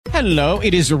Hello,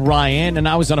 it is Ryan, and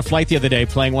I was on a flight the other day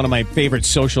playing one of my favorite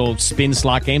social spin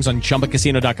slot games on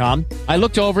ChumbaCasino.com. I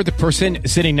looked over at the person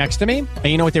sitting next to me, and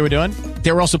you know what they were doing?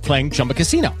 They were also playing Chumba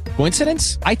Casino.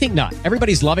 Coincidence? I think not.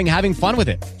 Everybody's loving having fun with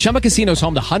it. Chumba Casino is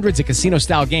home to hundreds of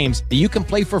casino-style games that you can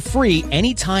play for free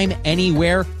anytime,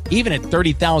 anywhere, even at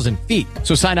 30,000 feet.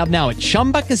 So sign up now at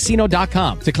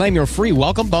ChumbaCasino.com to claim your free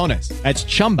welcome bonus. That's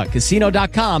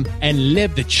ChumbaCasino.com and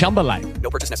live the Chumba life.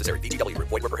 No purchase necessary. VGW.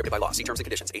 Void where prohibited by law. See terms and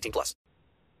conditions. 18 plus.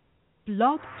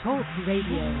 Blog Talk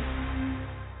Radio.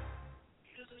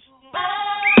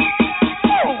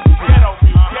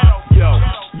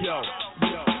 Yo.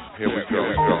 Here we go.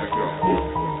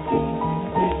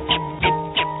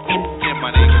 And my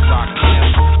name is Rock.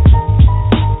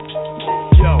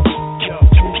 Yo.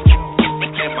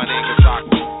 And my name is Rock.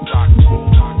 Yo.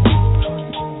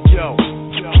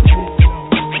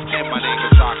 And my name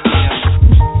is Rock.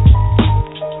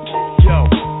 Yo.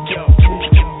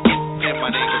 And my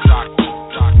name is Rock.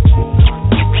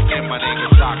 And my name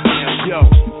is Rock. Yo.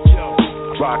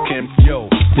 Rock him. Yo.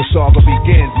 The saga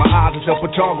begins, my eyes is a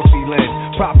photography lens.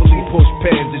 Properly push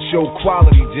pens and show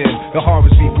quality gems. The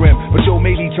harvest be grim, but yo,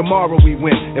 maybe tomorrow we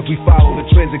win. If we follow the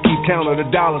trends and keep count of the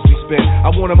dollars we spend.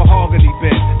 I want a mahogany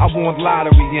bin, I want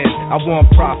lottery ends, I want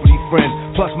property friends.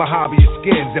 Plus my hobby is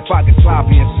skins. If I get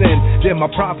sloppy and sin, then my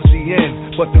prophecy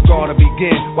ends. But the gotta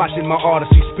begin, watching my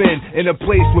odyssey spin in a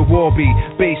place where war be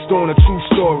based on a true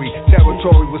story.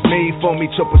 Territory was made for me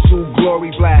to pursue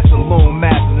glory. Blast alone,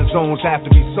 masters and zones have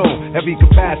to be sown. Every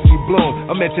capacity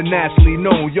blown, I'm internationally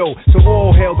known. Yo, so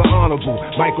all hail the honorable.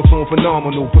 Microphone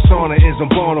phenomenal, persona is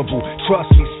unvulnerable.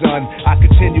 Trust me, son, I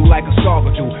continue like a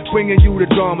saga do, bringing you the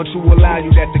drama to allow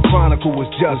you that the chronicle was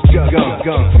just gun.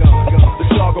 The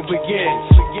saga begins.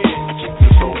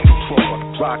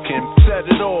 Rock him, set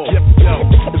it all. Yo,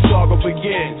 the saga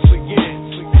begins.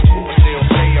 Still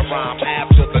say a rhyme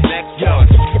after the next one.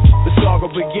 The saga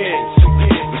begins.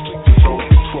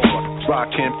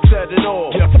 Rock him, set it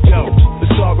all. Yo, the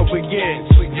saga begins.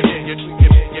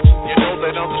 You know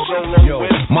that I'm the solo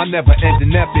winner. My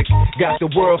never-ending epic got the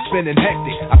world spinning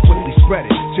hectic. I quickly spread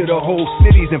it to the whole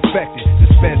city's infected.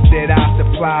 Suspense that I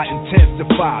supply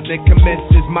intensify. Then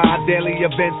commences my daily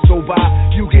events go by.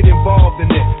 You get involved in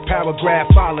it.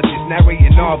 Paragraphologist,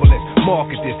 narrating novelist.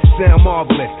 Market this, sound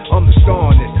marvelous. I'm the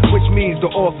star in this, which means the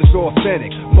author's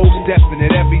authentic. Most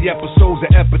definite, every episode's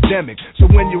an epidemic. So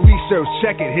when you research,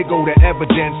 check it. Here go the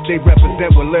evidence. They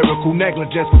represent with lyrical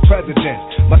negligence for presidents.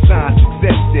 My science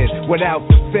existed without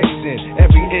the fiction.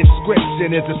 Every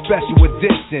inscription is a special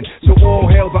edition. So all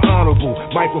hail the honorable.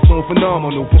 Microphone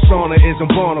phenomenal. Persona is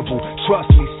unvulnerable.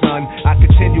 Trust me, son, I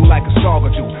continue like a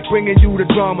saga do, bringing you the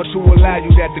drama to allow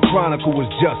you that the chronicle is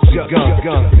just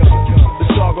begun. The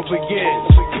saga begins.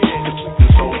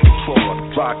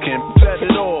 Rock him, set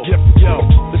it all. Yo,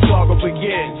 the saga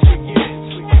begins.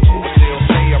 Still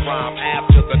say a rhyme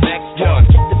after the next one.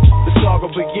 The saga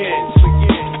begins.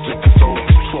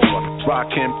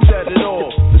 Rock him, set it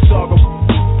all. The saga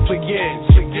begins.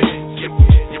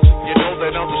 You know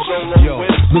that I'm the solo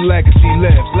winner. The legacy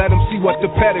lives, let them see what the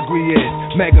pedigree is.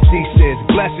 Mega thesis,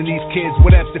 blessing these kids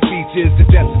with extra features. The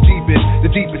depth is deepest,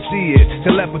 the deepest sea is.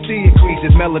 Telepathy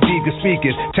increases, melody good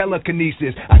speakers.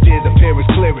 Telekinesis, ideas appear as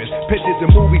clearest. Pictures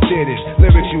in movie theaters,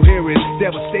 lyrics you hear is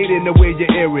devastating the way your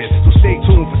ear is. So stay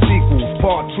tuned for sequels,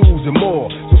 part 2s and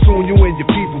more. So soon you and your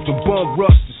people from bug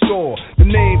rush to soar. The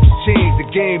names have changed,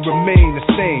 the game remain the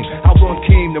same. How one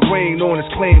came to reign on his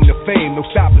claim to fame. No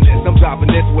stopping this, I'm dropping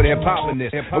this with hip-hopping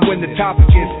this. And when the topic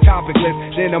is topicless,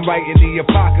 then I'm writing the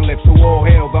apocalypse. So all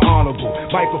hail the honorable.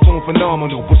 Microphone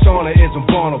phenomenal, persona is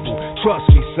unvulnerable. Trust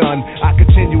me, son, I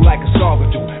continue like a saga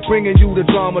do, bringing you the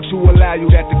drama to allow you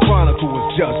that the chronicle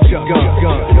is just begun.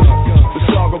 The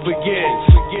saga begins.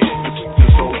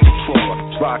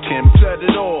 Rock him, set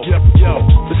it all. Yo,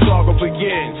 the saga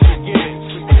begins.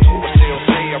 Still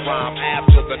say a rhyme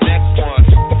after the next one.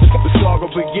 The saga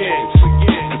begins.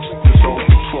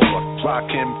 Rock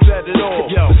him, set it all.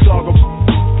 Yo, the saga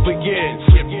begins.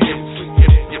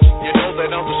 You know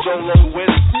that I'm the solo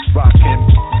winner. Rock him,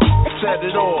 set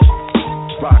it all.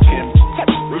 Rock him,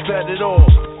 revet it all.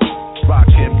 Rock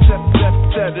him,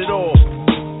 set it all.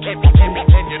 And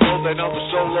you know that I'm the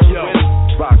solo winner.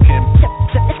 Rock him,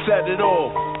 set it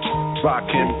all. Rock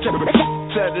him,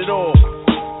 set it all.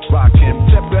 Rock him,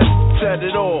 set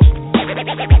it all.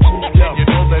 And you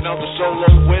know that I'm the solo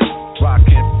winner. Rock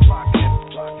him,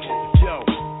 yo.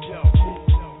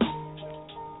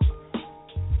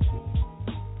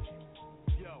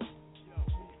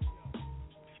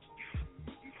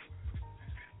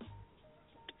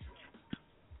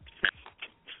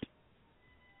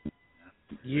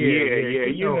 Yeah,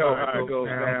 you know how it goes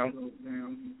down.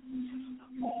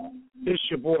 It's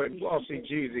your boy, Flauxy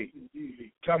Jeezy,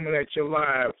 coming at you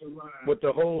live with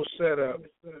the whole setup.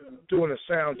 Doing a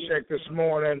sound check this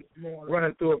morning,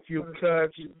 running through a few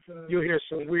cuts. You'll hear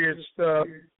some weird stuff,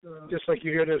 just like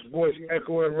you hear this voice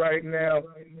echoing right now.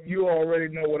 You already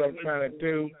know what I'm trying to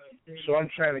do, so I'm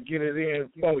trying to get it in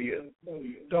for you.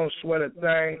 Don't sweat a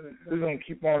thing. We're going to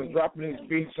keep on dropping these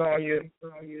beats on you,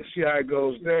 see how it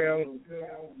goes down.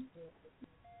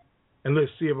 And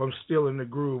let's see if I'm still in the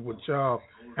groove with y'all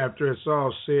after it's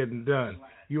all said and done.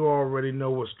 You already know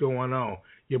what's going on.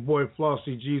 Your boy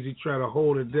Flauxy Jeezy try to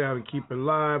hold it down and keep it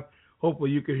live.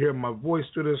 Hopefully you can hear my voice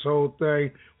through this whole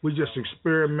thing. We're just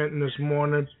experimenting this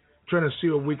morning, trying to see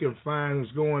what we can find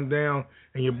is going down,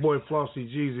 and your boy Flauxy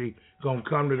Jeezy gonna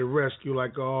come to the rescue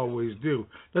like I always do.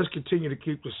 Let's continue to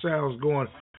keep the sounds going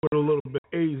with a little bit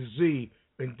AZ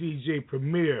and DJ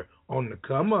Premier on the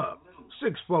come up.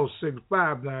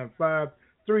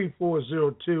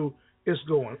 646-595-3402. It's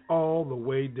going all the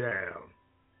way down.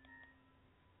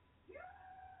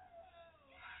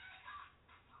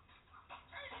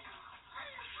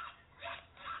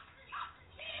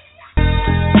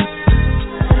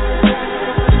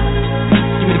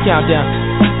 Give me the countdown.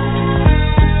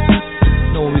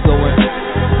 Know when we go in.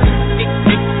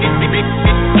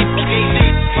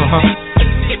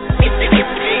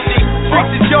 This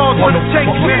is yours for the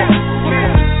take, man.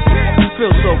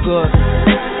 Feels so good.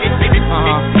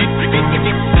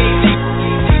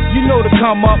 You know to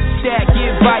come up, stack,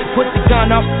 get right, put the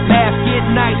gun up, laugh, get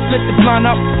nice, split the blunt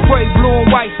up, pray blue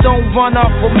and white, don't run up,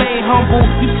 remain humble.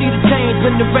 You see the change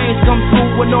when the rains come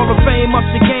through, when all the fame ups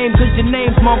the game, cause your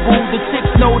name's mumbled. The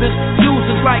chicks notice,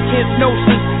 users like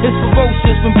hypnosis, it's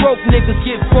ferocious. When broke niggas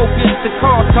get focused, the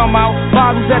cars come out,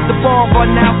 bottles at the bar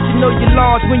run out. You know you're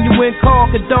large when you in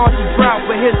car, could dodge a drought,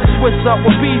 but here's the twist up,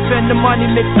 with beef and the money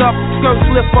mix up, skirts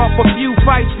slip up, a few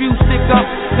fights, few stick up,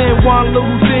 then one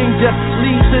little thing just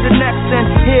leads to the next, and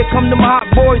here come them hot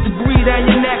boys to breathe down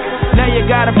your neck. Now you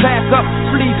gotta pack up,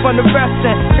 flee from the rest,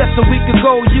 and just a week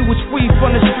ago you was free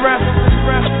from the stress.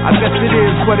 I guess it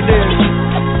is what it is.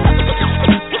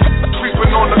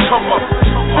 Creeping on the come up.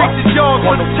 This is yours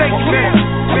for the take, man.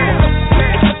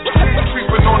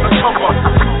 Creeping on the come up.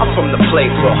 I'm from the place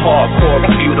where hardcore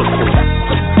is beautiful.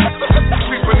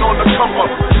 Creeping on the come up.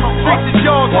 This is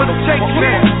yours for the take,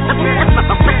 man.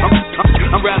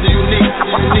 I'm rather unique.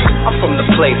 I'm from the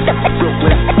place,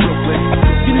 Brooklyn.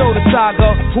 You know the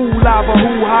saga, who lava,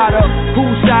 who hotter, who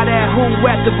shot at who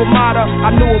at the Ramada.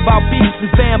 I knew about beats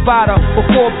and Bambada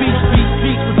before Beach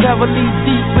Streets was heavily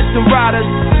deep with some riders,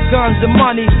 guns and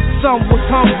money. Some was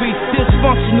hungry,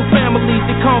 dysfunctional families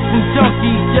that come from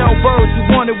junkies, jailbirds who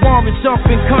wanted warrants,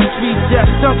 jumping countries, just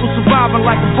jungle surviving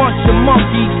like a bunch of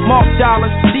monkeys. Mark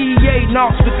dollars, DEA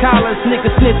knocks with collars,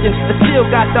 niggas snitching, but still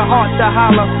got the heart to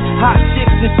holler. Hot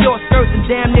chicks in short skirts and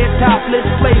damn near topless,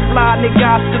 play fly, nigga,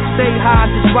 I still stay high,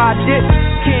 just ride it.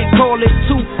 Can't call it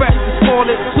too fresh to spoil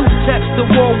it. Two checks to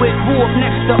war with, grew up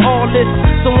next to all this.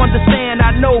 So understand,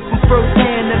 I know from first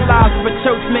hand the lives of a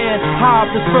church man, Hobbs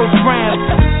is first ram.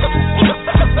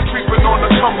 Creeping on the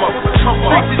come up. This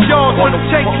is yours for the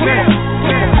take, man.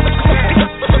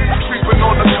 Creeping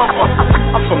on the come up.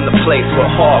 I'm from the place where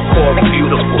hardcore is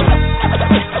beautiful.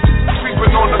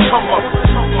 Creeping on the come up.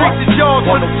 This is yours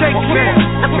for the take, man.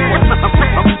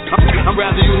 I'm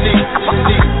rather unique.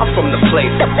 I'm from the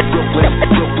place, Brooklyn.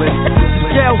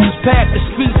 The jails is packed, the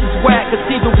streets is whack. It's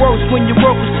even worse when your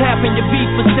work was tapping your beef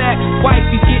for sack.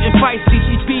 Wifey's getting feisty,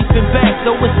 she's beefing back.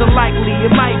 Though it's unlikely,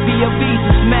 it might be a visa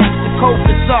smack. The coke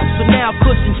is up, so now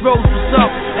Cushion's rose is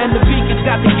up. And the Vegans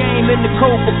got the game in the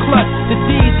cold for clutch. The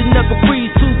D's and the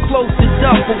Capri's too close to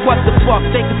duck. But what the fuck,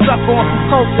 they can suck on some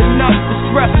coke and nuts. The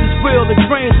stress is real, it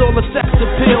drains all the sex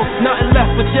appeal. Nothing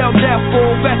left but jail death for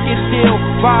a record deal.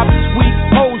 Vibes is weak,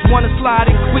 hoes wanna slide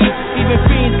and creep. Even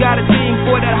fiends got a thing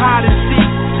for that hide and seek.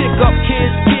 Stick up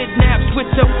kids, kidnap,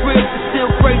 switch up cribs. It's still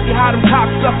crazy how them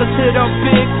cocksuckers hit up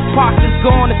big. Pox is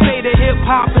gone and say that hip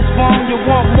hop is wrong. You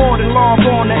want more than log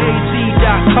on to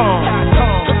az.com.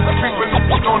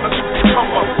 Creeping on the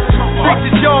come up.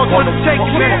 This is yours for the take,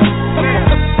 man.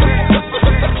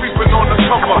 Creeping on the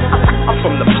come up. I'm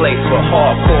from the place where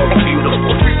hardcore is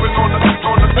beautiful. Creeping on the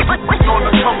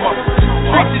come up.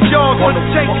 This is yours for the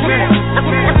take, man.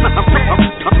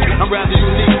 I'm rather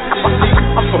unique.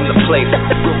 I'm from the place,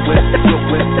 Brooklyn.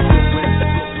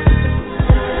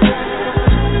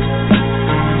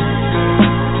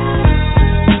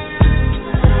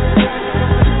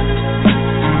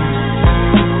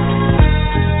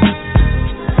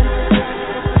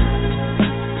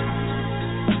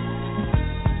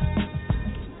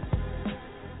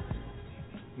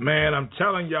 Man, I'm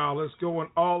telling y'all, it's going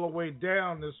all the way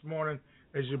down this morning.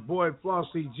 as your boy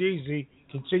Flauxy Jeezy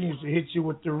continues to hit you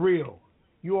with the real.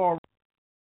 You are.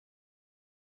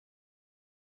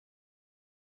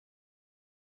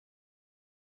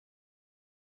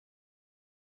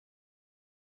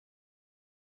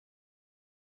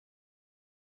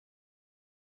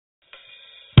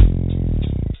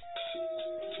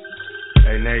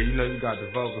 Hey, Nate, you know you got the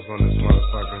vocals on this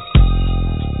motherfucker.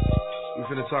 We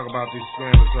finna talk about these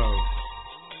scandalous hoes.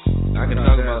 I can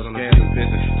talk about scandalous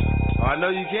business. Oh, I know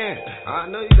you can. I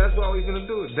know you. That's what we finna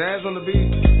do. Dad's on the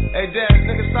beat. Hey, Dad,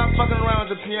 nigga, stop fucking around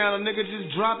with the piano. Nigga,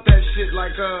 just drop that shit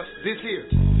like, this here.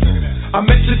 I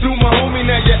met you through my homie,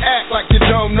 now you act like you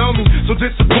don't know me. So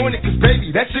disappointed, cause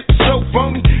baby, that shit was so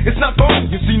phony. It's not phony,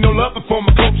 you see no love for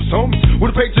my closest homies.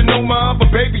 Would've paid you no mind,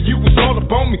 but baby, you was all up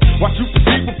on me. Watch you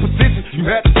perceive a position, you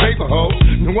had to paper hoes.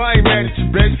 No, I ain't mad at you,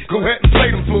 baby, go ahead and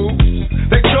play them fools.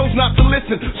 They chose not to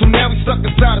listen, so now we stuck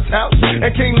inside his house.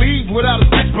 And can't leave without his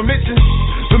bitch permission.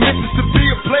 Permissions to be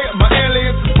a player, my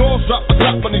aliens and balls drop a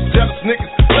drop on these jealous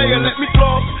niggas. Player, let me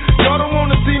floss. Y'all don't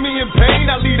wanna see me in pain,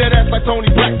 I leave that ass like Tony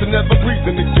Braxton, never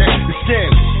breathing again. It's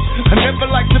scandalous. I never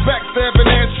liked the backstabbing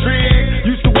ass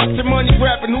trick. Used to watch your money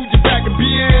grabbing who your bag of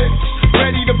beer.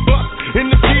 Ready to bust.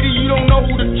 In the city, you don't know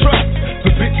who to trust.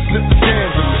 The bitches live the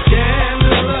scandalous.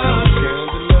 Scandalous.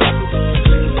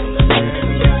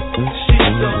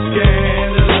 She's so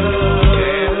scandalous.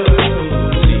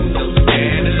 She's so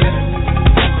scandalous.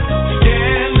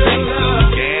 Scandalous.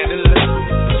 Scandalous.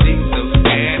 She's so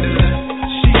scandalous.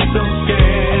 She's so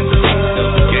scandalous.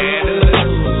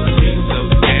 She's so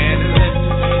scandalous.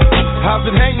 How's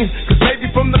it hanging? Cause baby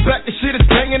from the back the shit is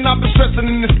banging. I've been stressing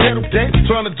in this ghetto game.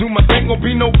 Trying to do my thing, gon'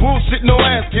 be no bullshit, no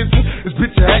ass kissing. This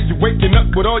bitch had you waking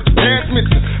up with all your cash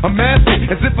missing. I'm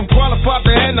asking as if I'm qualified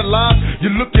to analyze.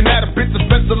 You're looking at a bitch that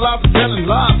specializes in telling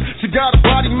lies. She got a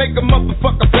body, make a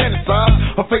motherfucker fantasize.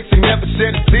 Her face ain't never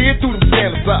shed a tear through the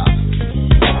scandalous eyes.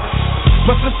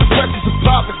 My sister precious and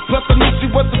poppin'. Plus I knew she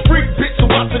was a freak bitch, so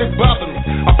why should it bother me?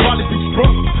 I'll probably be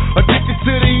sprung, addicted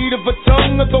to the heat of her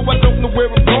tongue. Although I don't know where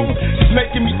I'm going, she's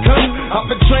making me come. I've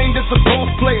been trained as a boss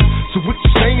player, so what you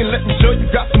saying? Let me show you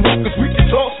got some hookers we can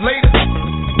toss later.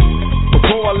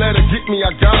 Before I let her get me,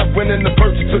 I got her winning the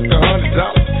purse. She took the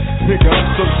 $100. Nigga,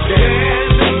 I'm so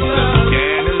scared. She's so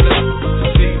scandalous.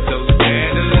 She's so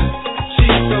scandalous.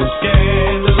 She's so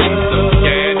scandalous.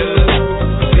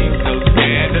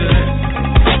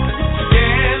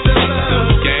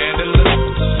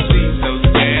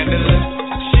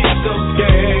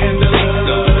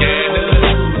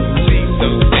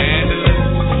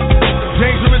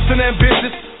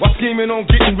 Ambitious, while scheming on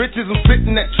getting riches, I'm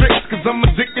spitting at tricks, cause I'm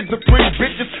addicted to pretty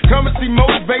bitches. Currency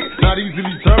motivated, not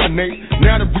easily terminate.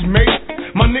 Now that we made it,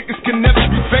 my niggas can never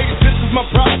be faded. This is my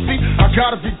prophecy, I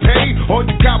gotta be paid. All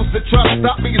you cowards that try to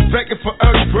stop me is begging for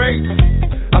early grades.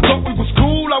 I thought we was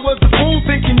cool, I was a fool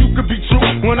thinking you could be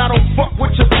true when I don't fuck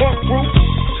with your punk crew.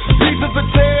 These are the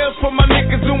tales for my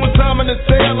niggas doing time in the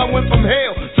cell. I went from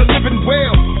hell to living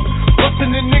well.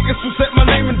 Busting in niggas who set my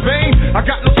name in vain. I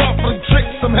got no time for the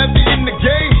tricks, I'm heavy in the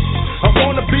game. I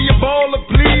wanna be a baller,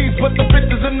 please, but the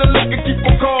bitches in the liquor keep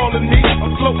on calling me.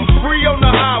 I'm floating free on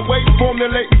the highway,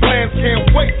 formulating plans,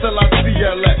 can't wait till I see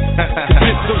LA.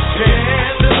 It's so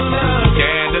scandalous.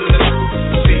 Scandalous.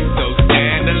 She's so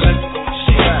scandalous.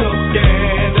 She's so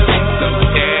scandalous. So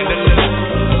scandalous.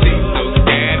 She's so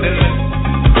scandalous.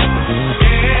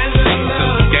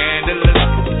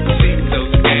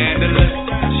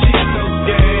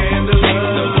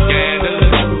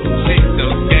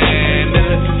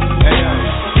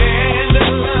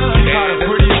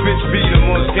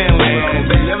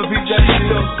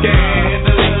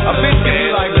 A bitch can be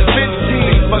like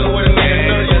 15, fucking with a nigga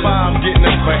 35, getting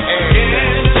up for air.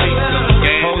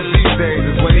 Hoes these days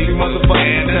is way too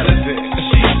motherfucking intelligent.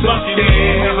 She's so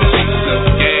scandalous.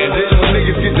 And then when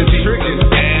niggas get the trigger,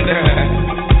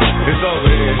 it's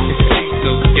over here. She's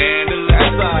so scandalous.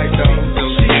 That's alright though.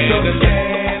 She's so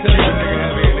scandalous.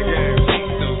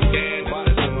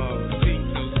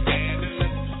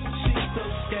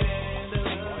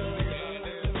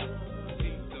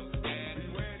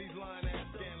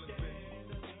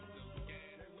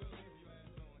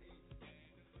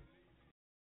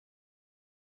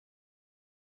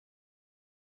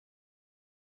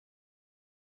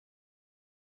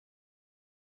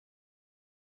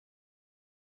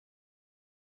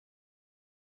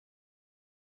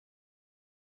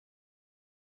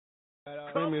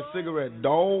 Bring me a cigarette,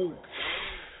 dog.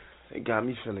 They got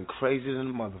me feeling crazy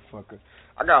than a motherfucker.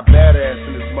 I got badass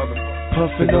in this motherfucker.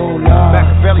 Puffin' on live.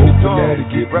 Machiavelli guitar.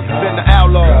 Represent the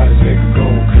outlaws.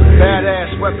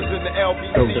 Badass represent the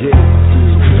LBC. So what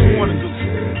you wanna do?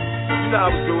 You know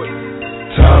how we do it.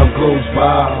 Time goes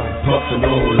by, puffin'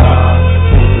 on live,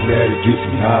 hoping that it gets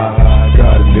me high.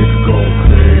 Got a nigga going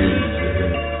crazy.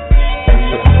 I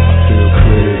feel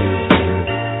crazy.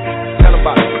 Tell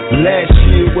about it. Last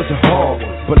year was a hard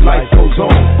one, but life goes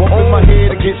on. Bumping my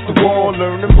head against the wall,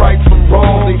 learning right from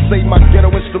wrong. They say my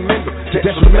ghetto instrumental,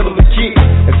 detrimental to kids,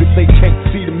 as if they can't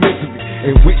see the misery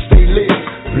in which they live.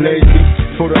 Blame me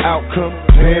for the outcome,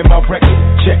 paying my record,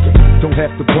 check it. Don't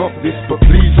have to bump this, but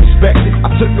please respect it. I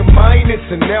took a minus,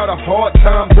 and now the hard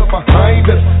times are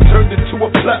behind us. Turned into a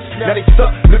plus, now they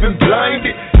stuck living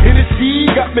blinded.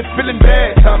 Hennessy got me feeling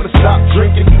bad. Time to stop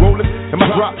drinking, rolling in my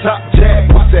drop top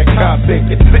Jag. What's that car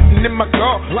thinking? Sitting in my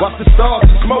car, watch the stars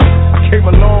and smoke. I came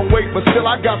a long way, but still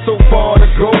I got so far to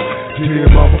go. Dear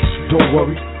mama, don't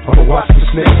worry, I'ma watch the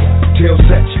snake. Tell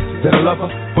that you that I love her,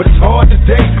 but it's hard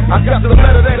today. I got the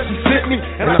letter that she sent me,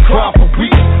 and I cried for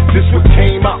weeks. This what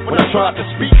came out when I tried to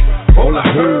speak. All I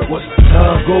heard was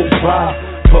time goes by,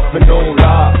 puffin' on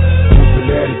live, hoping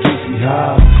that it gets me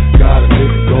high. Got a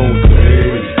nigga going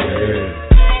crazy.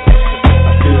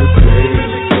 I feel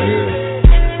crazy.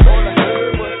 All I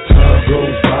heard was time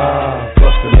goes by,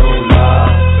 puffin' on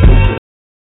live.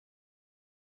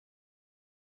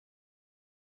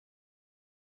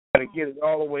 To get it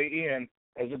all the way in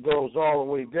as it goes all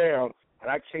the way down,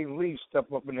 and I can't leave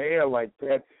step up in the air like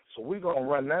that. So we're gonna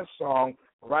run that song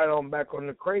right on back on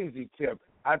the crazy tip.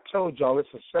 I told y'all it's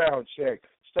a sound check,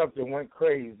 stuff that went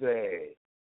crazy.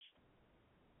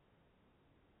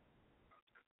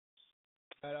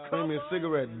 Bring me a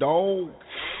cigarette, dog.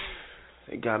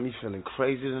 They got me feeling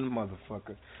crazy than a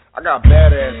motherfucker. I got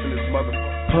badass in this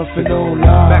motherfucker. Puffin' on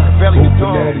live, Machiavelli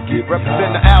hoping that it get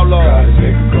represent the outlaw. Got a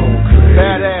nigga going crazy.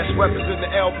 Badass represent the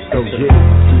LBC. Don't get it.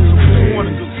 What you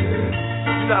wanna do?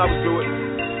 You know how we do it.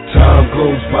 Time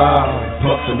goes by,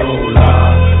 puffin' on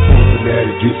live, hoping that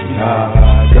it gets me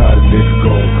high. Got a nigga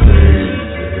going crazy.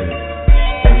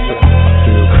 I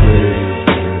feel crazy.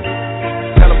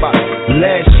 Tell about it.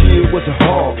 Last year was a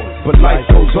hard one, but life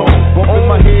goes on. Bumping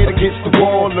my head against the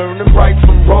wall, learning right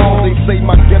from wrong. They say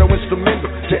my ghetto instrumental,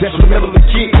 detrimental to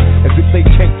kids, as if they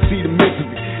can't see the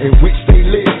misery in which they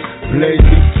live. Blame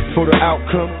me for the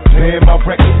outcome, paying my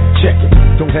record, check it.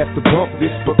 Don't have to bump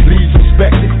this, but please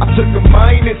respect it. I took a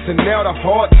minus, and now the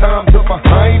hard times are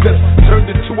behind us. Turned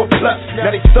into a plus,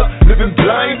 now they stuck living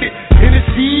blinded.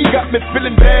 Hennessy got me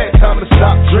feeling bad. Time to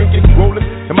stop drinking, rolling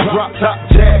in my drop top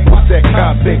Jag. What's that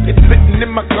car thinking? Sitting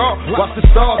in my car, watch the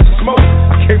stars and smoke.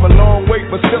 I came a long way,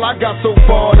 but still I got so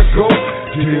far to go.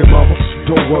 Dear mama,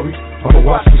 don't worry, I'ma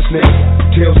watch the snake.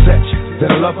 Tell that you that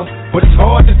I love her, but it's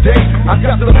hard today. I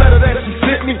got the letter that she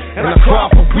sent me, and I cried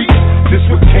for weeks. This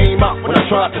what came out when I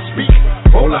tried to speak.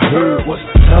 All I heard was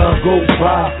time goes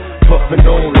by, puffin'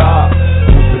 on live,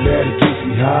 hoping that it gets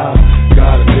me high.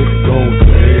 Got a nigga going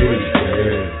crazy.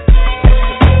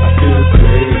 I feel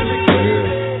crazy.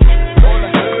 All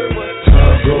I heard was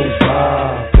time goes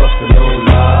by, puffin' on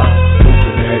live,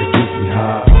 hoping that it gets me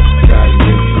high. Got a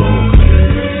nigga going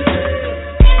crazy.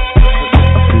 I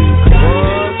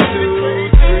feel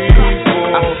crazy.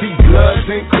 I see Bloods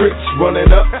and Crips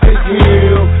running up the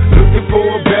hill, looking for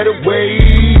a better way.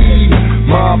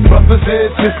 My brothers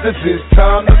and sisters, it's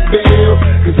time to build,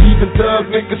 cause even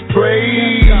thug niggas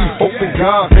pray. Open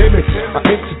God limits, I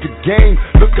entered the game,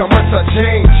 look how much I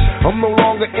changed. I'm no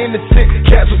longer innocent,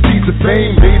 casualties of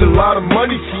fame. Made a lot of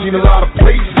money, seen a lot of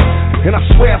places, and I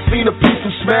swear I seen a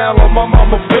peaceful smile on my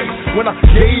mama's face when I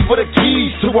gave her the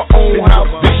keys to her own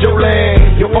house. This your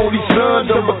land, your only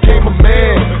son done became a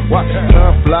man. Watch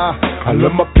time fly, I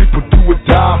love my people do or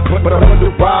die, but I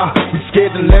wonder why we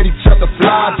scared to let each other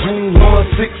fly. June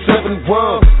 1,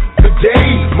 671, the day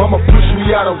mama pushed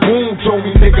me out of womb, told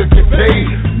me nigga get paid.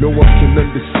 No one can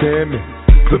understand me.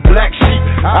 The black sheep,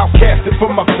 outcasted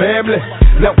from my family.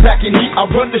 Now back in heat, I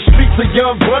run the streets, a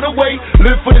young runaway,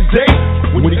 live for the day.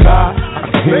 When he died,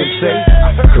 I can hear him say,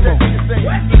 come on.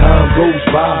 Time goes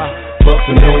by,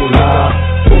 buffin' on live,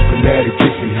 hoping that it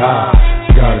gets me high.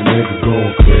 Got a nigga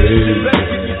going crazy.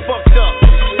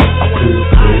 I feel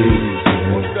crazy.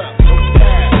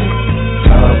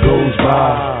 Time goes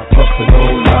by, buffin'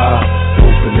 on live,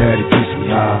 hoping that it gets me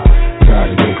high.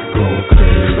 Got a nigga going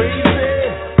crazy.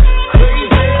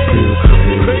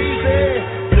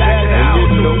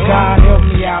 God help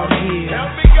me out here,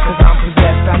 cause I'm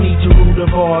possessed. I need the root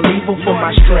of all evil for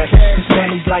my stress. This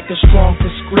money's like a strong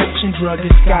prescription drug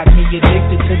has got me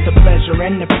addicted to the pleasure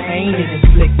and the pain it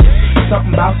inflicted.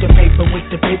 Something about the paper with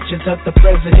the pictures of the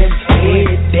president's head.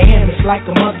 Damn, it's like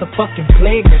a motherfucking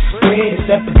plague that spread. It's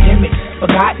epidemic,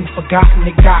 forgotten,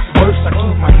 it got worse. I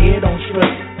keep my head on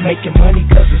straight, making money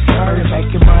cause it's earned.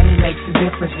 Making money makes a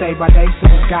difference day by day, so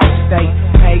it's gotta stay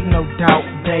paid, no doubt,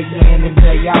 day in and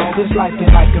day out. This life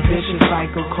is like a vicious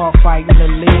cycle, called fighting to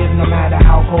live. No matter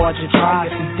how hard you try,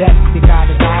 if you death, you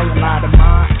gotta die. A lot of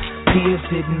mine peers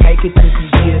didn't make it to the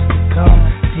years to come.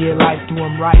 Dear life, do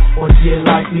them right, or dear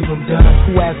life, leave them done.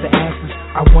 Who has the answers?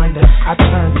 I wonder. I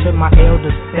turn to my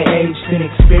elders, they aged in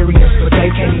experience, but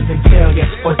they can't even tell yet,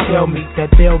 or tell me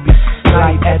that they'll be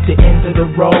light at the end of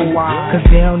the road. Cause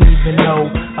they don't even know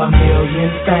a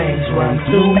million things run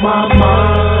through my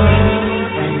mind.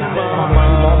 And I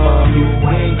find you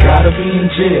ain't gotta be in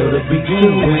jail to be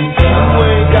doing time. You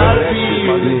ain't gotta be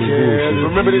in jail.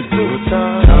 Remember this too.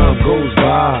 Time goes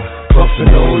by,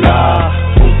 puffin' no lie,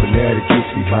 hoping that it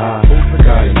gets me high.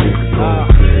 Got a nigga going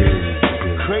crazy.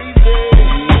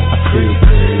 I feel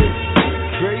crazy.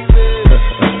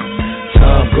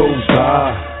 Time goes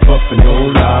by, puffin' no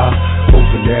lie,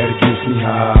 hoping that it gets me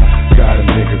high. Got a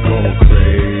nigga going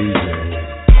crazy.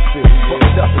 I feel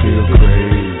fucked up. I feel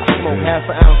crazy. I smoke half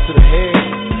an ounce to the head.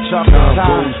 Chocolate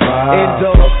tie,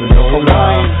 Endo,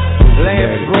 Hawaiian,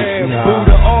 lamb bread,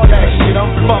 Buddha, all that shit.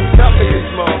 I'm fucked up in this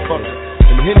motherfucker.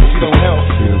 And Hennessy don't help.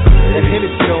 And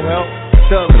Hennessy don't help.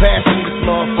 Thug passing this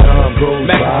motherfucker.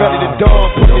 Machiavelli the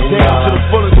dog, put it down to the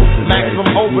fullest.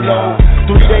 Maximum overload.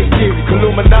 3-day theory,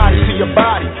 Illuminati to your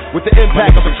body. With the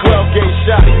impact of a 12-gauge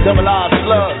shot. Double R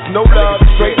slugs, no love,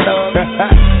 straight love.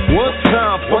 One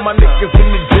time for my niggas in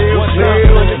the jail.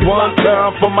 One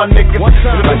time for my niggas in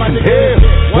the jail.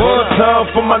 One time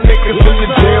for my niggas in the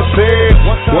jail cell.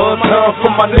 One time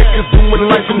for my niggas doing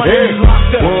life in hell.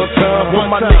 One time for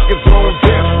my niggas on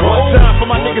death row. One time for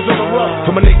my niggas on the road.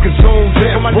 For my niggas on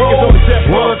death row.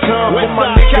 One time for my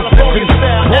niggas living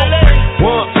broke.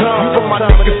 One time for my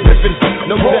niggas living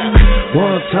no doubt.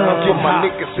 One time for my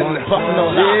niggas in the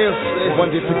jail. One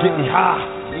day to get me high.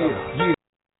 Yeah.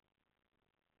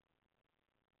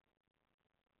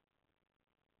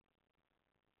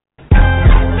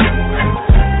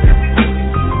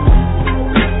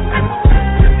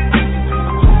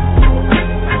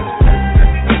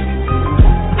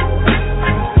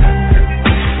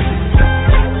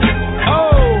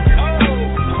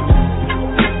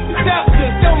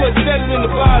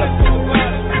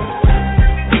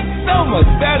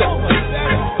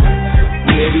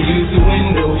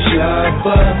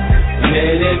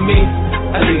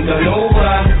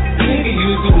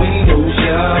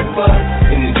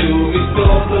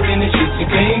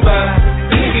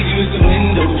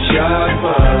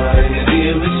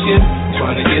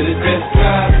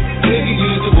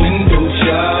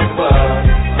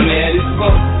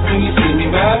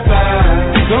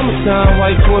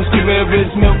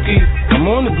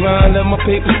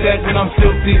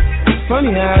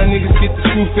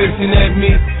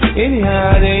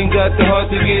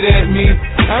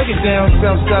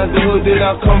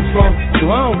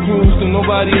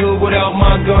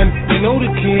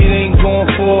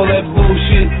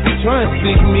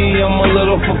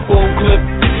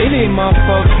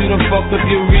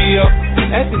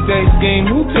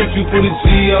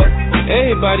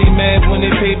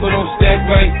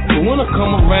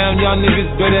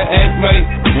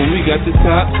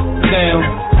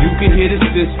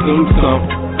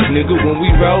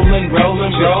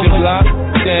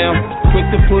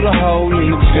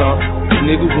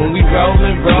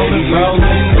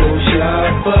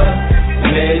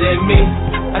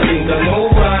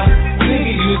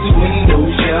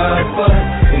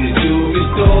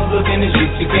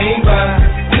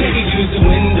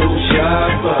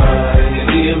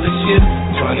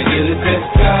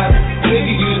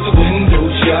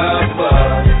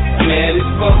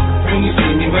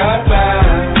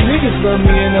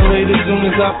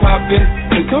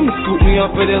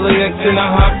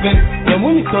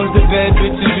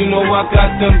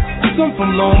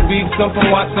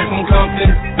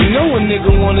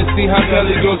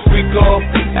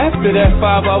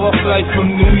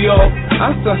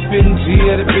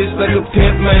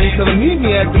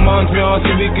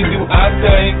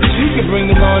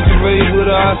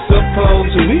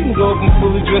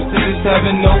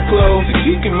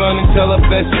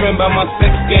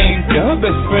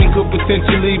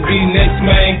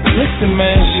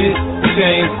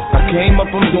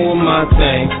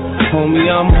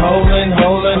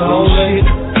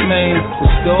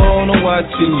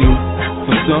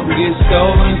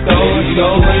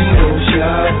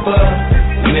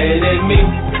 Mad at me,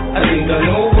 I think I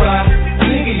know why.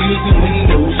 Nigga use the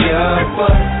window shop.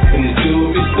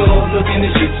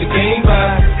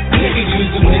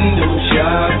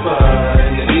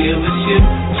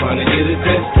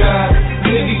 nice guy.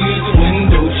 Nigga, you's a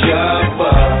window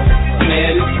shopper.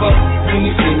 Mad as fuck when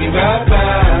you see me ride by.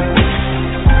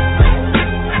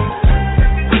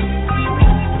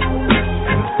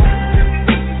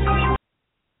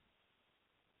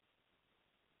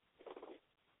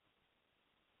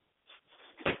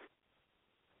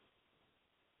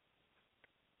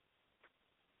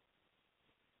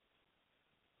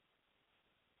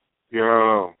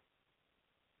 Yo.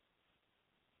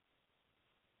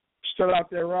 Still out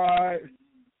there, right?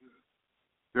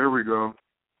 There we go.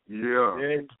 Yeah.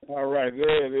 All right,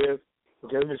 there it is.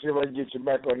 Okay, let me see if I can get you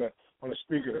back on the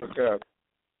speaker. Okay.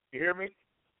 You hear me?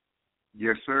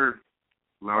 Yes, sir.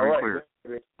 Loud all and right,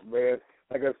 clear. Man,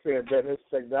 like I said, man, this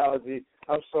technology,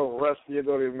 I'm so rusty, it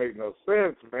don't even make no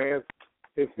sense, man.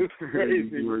 It's just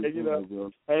crazy. And, you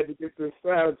know, I had to get this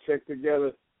sound check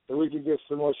together so we could get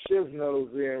some more shiz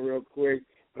notes in real quick.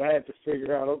 But I had to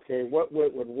figure out, okay, what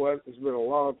went with what. It's been a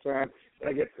long time.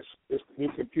 I get this new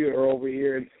computer over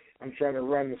here, and I'm trying to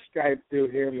run the Skype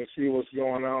through him to see what's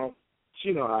going on.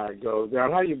 You know how it goes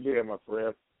down. How you been, my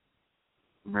friend?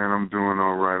 Man, I'm doing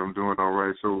all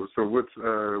right. So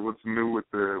what's new with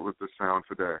the sound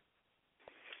today?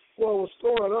 Well, what's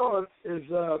going on is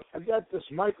I got this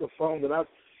microphone that I've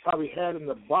probably had in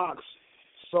the box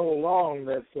so long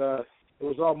that it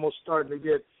was almost starting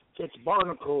to catch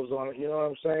barnacles on it, you know what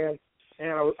I'm saying? And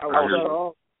I was shut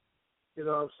off, you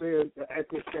know what I'm saying, at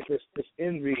this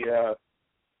Envy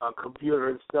computer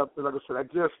and stuff. But like I said,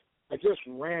 I just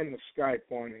ran the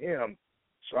Skype on him,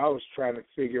 so I was trying to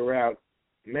figure out,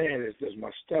 man, does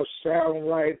my stuff sound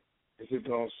right? Is it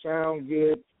gonna sound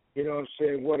good? You know what I'm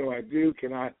saying? What do I do?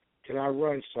 Can I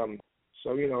run some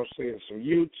you know what I'm saying, some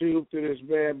YouTube to this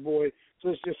bad boy? So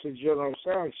it's just a general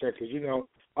sound check, because, you know,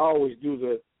 I always do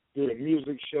the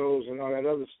music shows and all that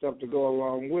other stuff to go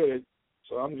along with it.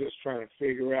 So I'm just trying to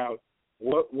figure out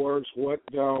what works, what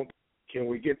don't. Can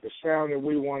we get the sound that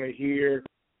we want to hear?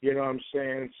 You know what I'm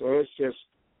saying? So it's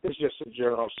just a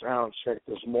general sound check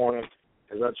this morning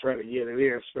as I try to get it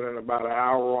in, spending about an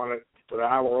hour on it with an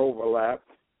hour overlap.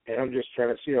 And I'm just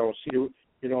trying to see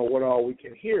what all we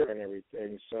can hear and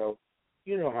everything. So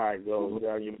you know how it goes.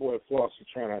 Your boy Flauxy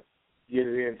trying to get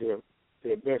it in to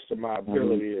the best of my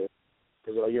ability.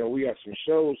 Because, you know, we got some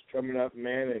shows coming up,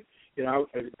 man. And, you know,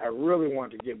 I really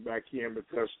want to get back in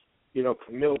because, you know,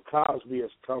 Camille Cosby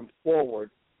has come forward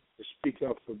to speak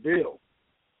up for Bill.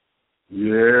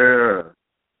 Yeah.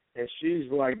 And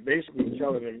she's, like, basically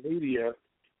telling the media,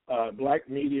 black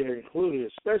media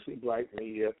included, especially black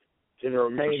media, to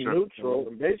remain neutral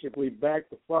and basically back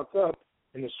the fuck up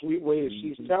in the sweet way that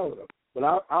she's telling them.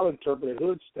 But I'll interpret it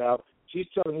hood style. She's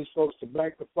telling these folks to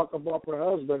back the fuck up off her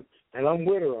husband, and I'm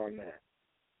with her on that.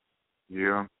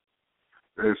 Yeah.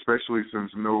 Especially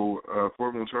since no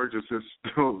formal charges has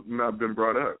still not been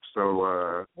brought up.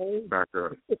 So back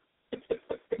up.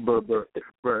 But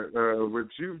what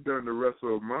you've done to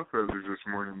rustle my feathers this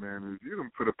morning, man, is you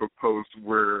done put up a post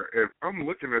where, if I'm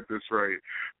looking at this right,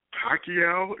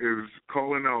 Pacquiao is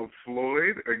calling out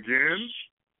Floyd again.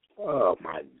 Oh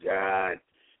my God.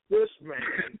 This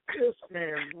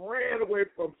man ran away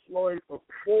from Floyd for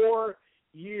 4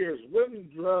 years,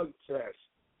 wouldn't drug test,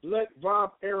 let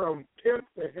Bob Arum pimp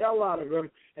the hell out of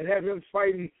him and have him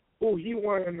fighting who he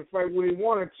wanted him to fight when he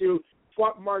wanted to,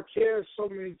 fought Marquez so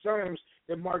many times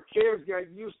that Marquez got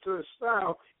used to his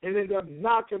style and ended up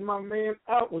knocking my man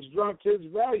out, which dropped his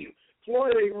value.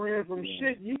 Floyd ain't ran from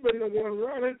shit. You've been the one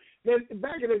running. Then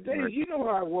back in the days, you know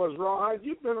how it was, Rawhide.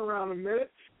 You've been around a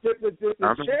minute. The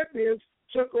champions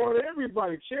took on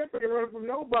everybody. Champion didn't run from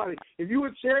nobody. If you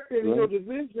were champion in your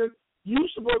division, you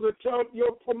supposed to tell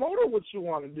your promoter what you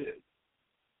want to do.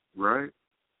 Right.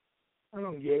 I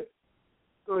don't get it.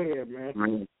 Go ahead,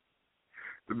 man.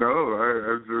 No,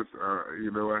 I just,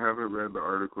 I haven't read the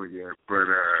article yet, but,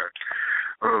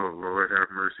 oh, Lord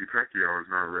have mercy, Pacquiao is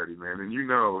not ready, man. And you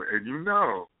know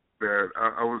that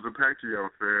I was a Pacquiao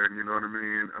fan, you know what I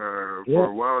mean, for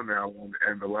a while now,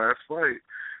 and the last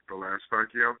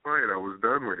Pacquiao fight, I was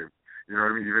done with him. You know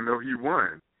what I mean? Even though he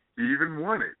even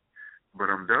won it, but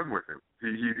I'm done with him.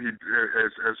 He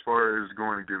as far as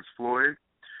going against Floyd,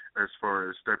 as far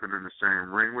as stepping in the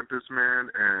same ring with this man,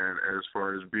 and as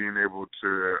far as being able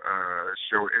to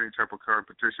show any type of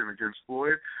competition against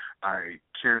Floyd, I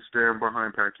can't stand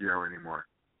behind Pacquiao anymore.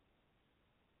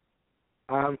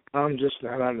 I'm just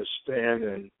not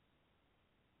understanding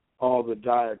all the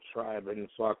diatribe and the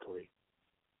fuckery.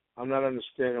 I'm not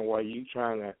understanding why you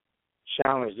trying to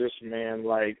challenge this man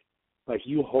like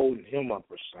you holding him up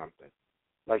or something.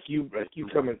 Like you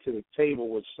coming to the table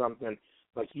with something,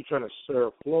 like you trying to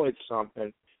serve Floyd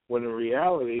something, when in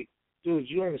reality, dude,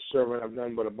 you ain't serving up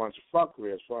nothing but a bunch of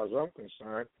fuckery as far as I'm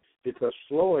concerned, because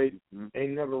Floyd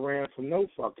ain't never ran from no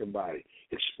fucking body.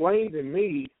 Explain to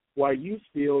me why you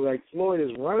feel like Floyd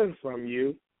is running from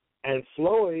you, and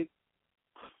Floyd,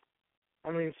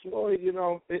 you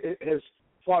know, it has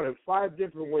fought in 5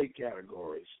 different weight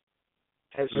categories,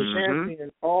 has been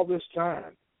champion all this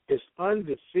time, is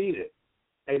undefeated.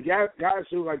 And guys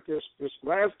who like this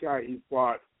last guy he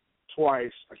fought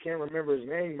twice, I can't remember his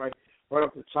name right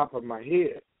off the top of my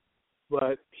head,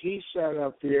 but he sat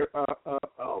up here.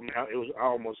 Oh man, I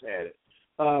almost had it.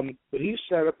 But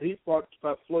he fought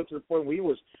Floyd to the point where he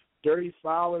was dirty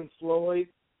fouling Floyd,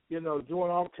 you know,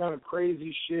 doing all kind of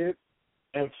crazy shit,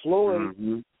 and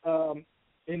Floyd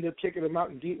ended up taking him out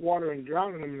in deep water and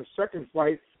drowning him. In the second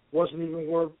fight wasn't even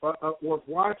worth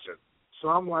watching. So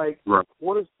I'm like,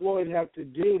 what does Floyd have to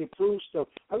do to prove stuff?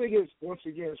 I think it's, once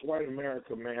again, it's white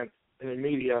America, man, and the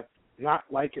media not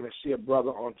liking to see a brother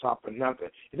on top of nothing.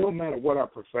 It don't matter what our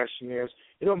profession is.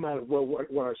 It don't matter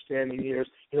what our standing is.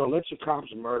 You know, let your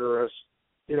cops murder us.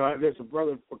 You know, there's a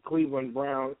brother for Cleveland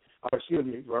Brown, was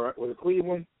it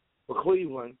Cleveland? For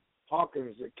Cleveland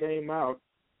Hawkins that came out,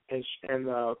 and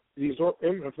these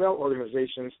NFL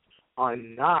organizations are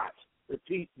not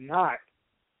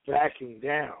backing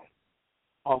down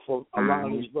off of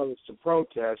allowing these brothers to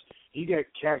protest. You get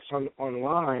cats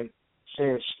online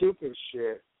saying stupid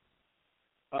shit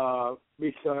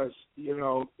because, you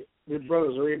know, the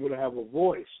brothers are able to have a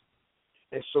voice.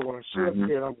 And so when I sit up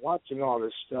here and I'm watching all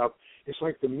this stuff, it's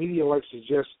like the media likes to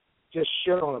just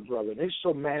shit on a brother. They're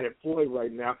so mad at Floyd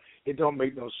right now, it don't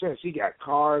make no sense. He got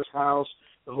cars, house,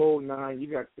 the whole nine. You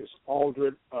got this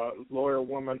Aldred lawyer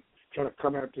woman trying to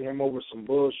come after him over some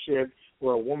bullshit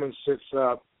where a woman sits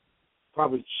up,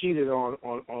 probably cheated on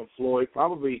Floyd,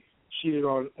 probably cheated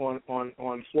on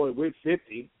Floyd with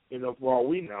 50, you know, for all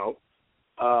we know.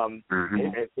 And you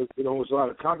know, there was a lot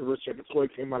of controversy after Floyd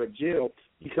came out of jail.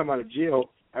 You come out of jail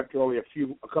after only a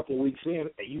couple of weeks in,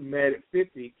 and you mad at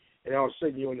 50, and all of a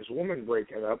sudden you and this woman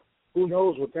breaking up. Who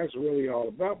knows what that's really all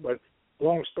about? But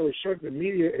long story short, the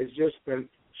media has just been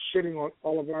shitting on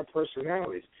all of our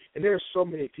personalities. And there's so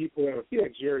many people that, you know,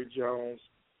 Jerry Jones,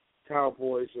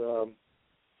 Cowboys,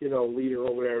 you know, leader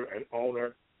over there and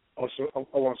owner on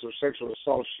some sexual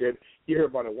assault shit. You hear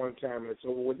about it one time and it's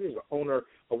over with. He's the owner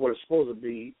of what is supposed to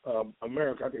be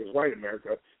America. I think it's white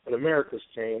America, but America's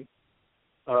team.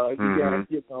 You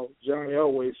got, you know, John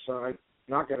Elway's son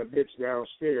knocking a bitch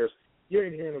downstairs. You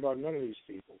ain't hearing about none of these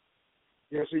people.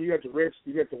 You know, so you got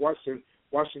the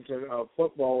Washington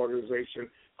football organization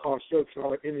still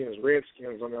calling Indians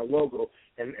Redskins on their logo,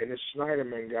 and this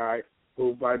Schneiderman guy,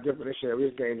 who by definition of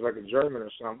his name is like a German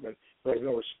or something, but has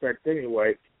no respect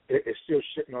anyway, is still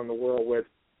shitting on the world with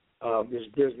this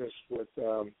business with,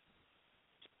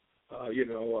 you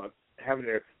know, having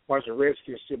their Washington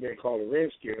Redskins still being called the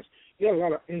Redskins. You got a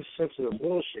lot of insensitive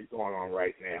bullshit going on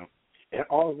right now. And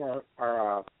all of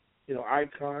our you know,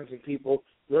 icons and people,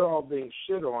 they're all being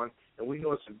shit on, and we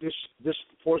know it's a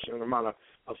disproportionate amount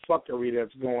of fuckery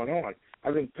that's going on.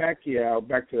 I think Pacquiao,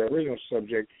 back to the original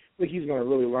subject, I think he's going to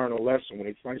really learn a lesson when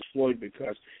he fights Floyd,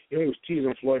 because, you know, he was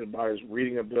teasing Floyd about his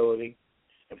reading ability,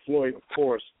 and Floyd, of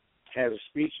course, has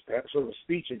sort of a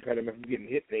speech impediment from getting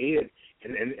hit in the head,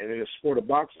 and in the sport of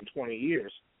boxing 20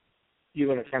 years, you're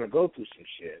going to kind of go through some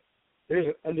shit. There's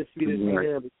an undefeated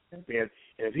Arabic champion,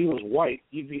 and if he was white,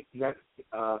 he'd be not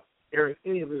airing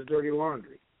any of his dirty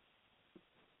laundry.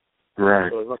 Right.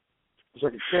 So it's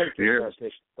like a character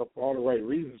assassination for all the right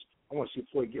reasons. I want to see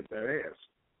Floyd get that ass.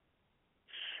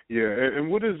 Yeah, and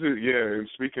what is it? Yeah, and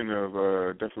speaking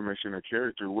of defamation of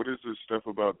character, what is this stuff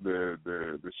about the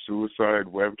suicide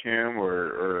webcam,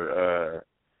 or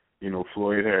you know,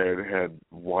 Floyd had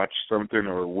watched something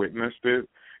or witnessed it,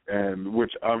 and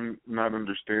which I'm not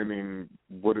understanding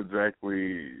what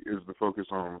exactly is the focus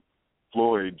on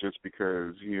Floyd just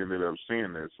because he ended up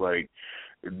seeing this. Like,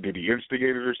 did he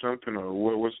instigate it or something,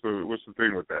 or what's the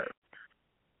thing with that?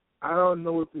 I don't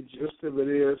know what the gist of it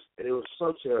is. It was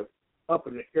such a up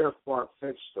in the air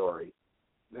far-fetched story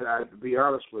that I, to be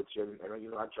honest with you, and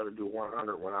you know, I try to do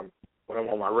 100 when I'm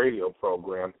on my radio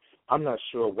program. I'm not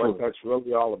sure what that's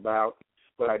really all about,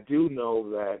 but I do know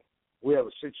that we have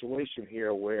a situation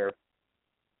here where,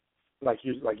 like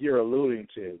you're alluding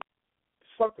to,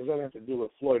 what does that have to do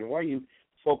with Floyd, and why are you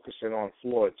focusing on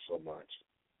Floyd so much?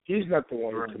 He's not the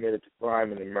one who committed the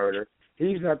crime and the murder.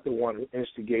 He's not the one who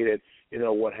instigated, you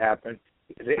know, what happened.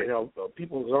 You know,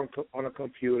 people was on a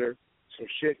computer, some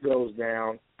shit goes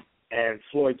down, and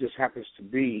Floyd just happens to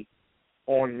be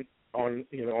on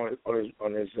his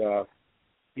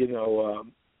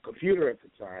computer at the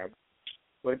time.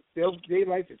 But they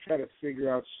like to try to figure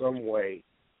out some way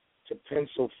to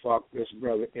pencil fuck this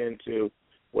brother into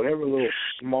whatever little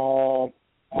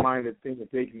small-minded thing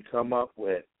that they can come up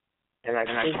with. And I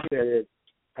think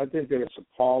that it's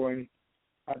appalling.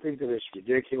 I think that it's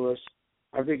ridiculous.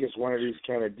 I think it's one of these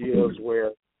kind of deals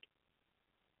where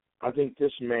I think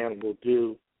this man will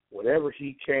do whatever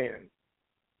he can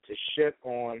to shit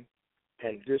on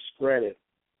and discredit,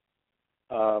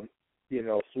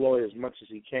 Floyd as much as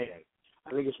he can.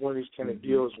 I think it's one of these kind of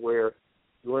deals where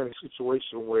you're in a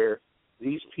situation where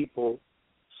these people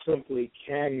simply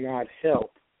cannot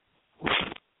help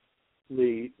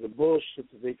the bullshit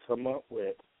that they come up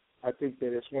with. I think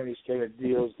that it's one of these kind of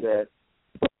deals that,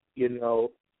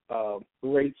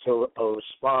 rates a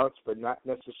response, but not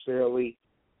necessarily,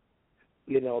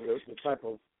 the type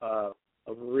of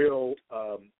real,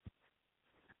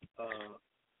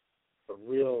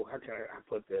 how can I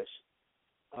put this?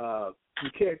 You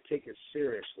can't take it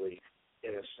seriously,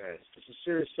 in a sense. It's a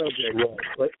serious subject,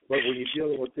 but when you're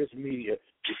dealing with this media,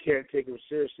 you can't take them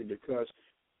seriously because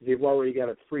they've already got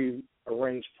a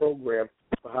pre-arranged program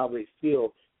for how they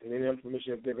feel and then the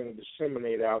information that they're going to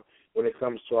disseminate out when it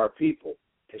comes to our people.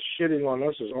 And shitting on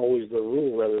us is always the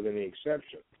rule rather than the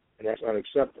exception, and that's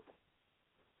unacceptable.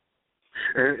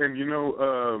 And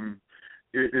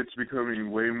it's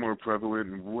becoming way more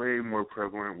prevalent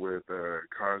with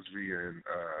Cosby and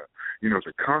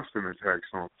the constant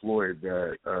attacks on Floyd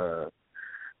that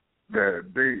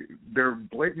they're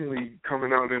blatantly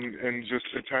coming out and just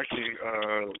attacking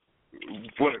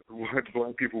what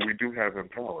black people we do have in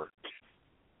power.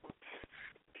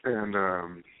 And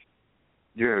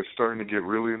it's starting to get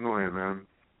really annoying, man.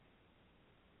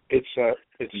 It's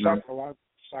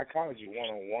psychology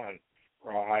 101.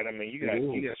 Right, I mean, you got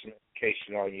some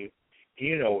education on you.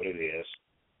 You know what it is.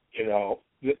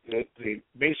 The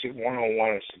basic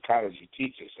 101 in psychology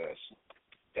teaches us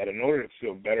that in order to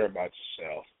feel better about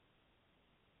yourself,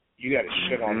 you got to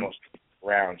shit on those people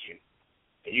around you,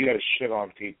 and you got to shit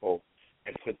on people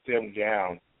and put them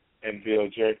down and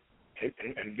build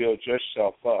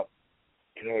yourself up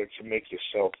in order to make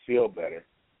yourself feel better.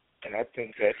 And I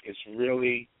think that it's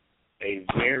really a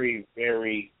very,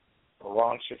 very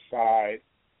raunchified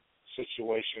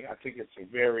situation. I think it's a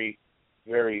very,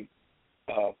 very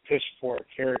piss poor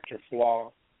character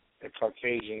flaw that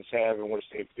Caucasians have in which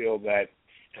they feel that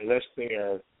unless they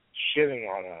are shitting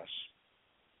on us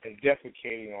and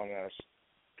defecating on us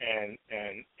and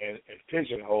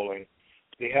pigeonholing,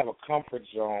 they have a comfort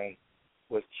zone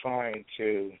with trying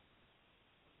to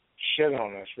shit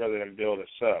on us rather than build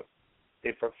us up.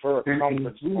 They prefer a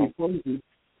comfort zone.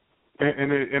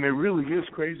 And it really is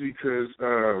crazy because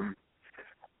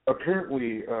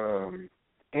apparently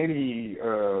any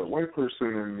white person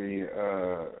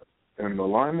in the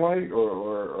limelight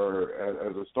or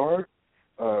as a star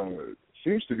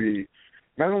seems to be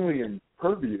not only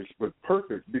impervious but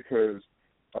perfect because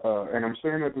and I'm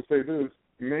saying that to say this,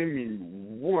 name me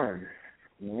one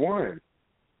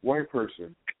white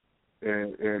person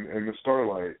in the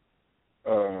starlight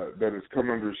that has come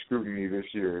under scrutiny this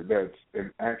year that's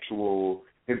an actual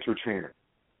entertainer.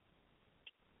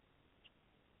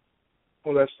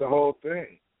 Well, that's the whole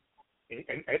thing.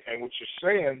 And what you're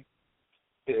saying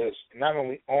is not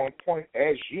only on point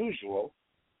as usual,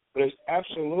 but it's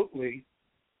absolutely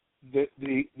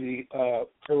the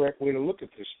correct way to look at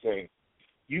this thing.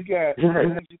 You got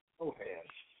Lindsay Lohan,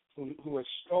 who has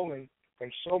stolen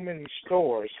from so many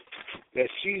stores that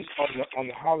she's on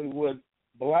the Hollywood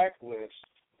blacklist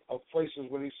of places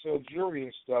where they sell jewelry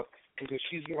and stuff because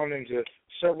she's gone into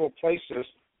several places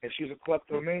and she's a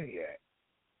kleptomaniac.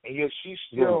 And yet she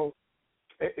still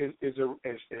is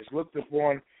looked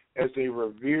upon as a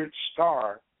revered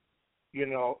star, in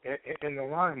the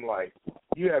limelight.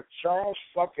 You have Charles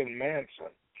fucking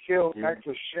Manson killed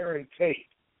actress Sharon Tate,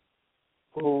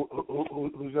 who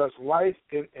does life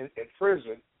in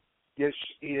prison. Yet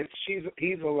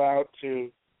he's allowed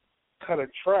to cut a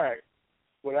track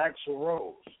with Axl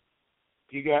Rose.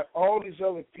 You got all these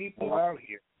other people out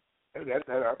here that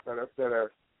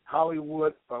are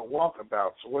Hollywood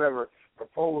walkabouts or whatever,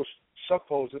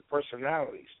 supposed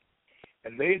personalities,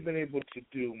 and they've been able to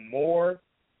do more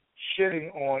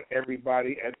shitting on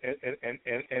everybody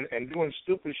and doing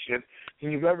stupid shit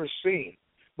than you've ever seen.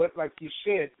 But like you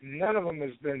said, none of them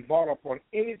has been brought up on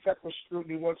any type of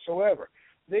scrutiny whatsoever.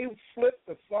 They flipped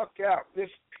the fuck out. This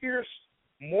Pierce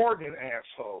Morgan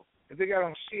asshole that they got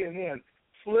on CNN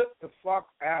flipped the fuck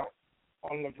out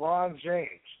on LeBron James,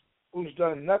 who's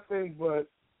done nothing but,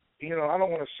 I don't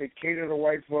want to say cater to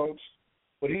white folks,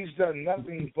 but he's done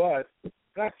nothing but. I'm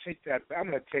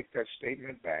going to take that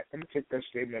statement back.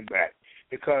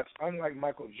 Because unlike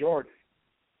Michael Jordan,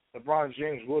 LeBron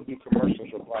James will do commercials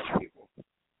for black people.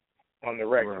 on the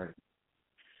record.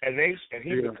 Right.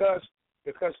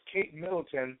 Because Kate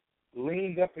Middleton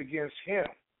leaned up against him,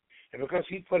 and because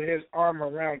he put his arm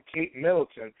around Kate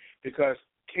Middleton, because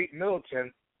Kate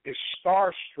Middleton is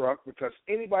starstruck, because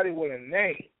anybody with a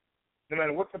name, no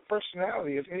matter what the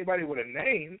personality is, anybody with a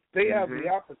name, they have the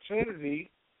opportunity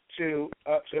to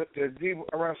be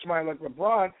around somebody like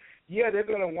LeBron. Yeah, they're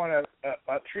going to want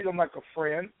to treat him like a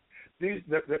friend. The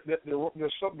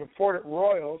reported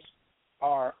Royals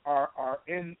are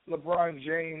in LeBron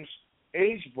James'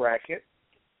 age bracket,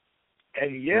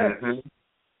 and yes,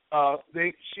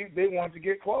 they want to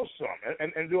get close to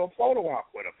him and do a photo op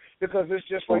with him, because it's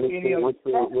just like any other.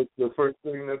 What's the first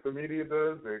thing that the media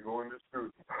does? They go into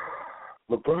scrutiny.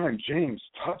 LeBron James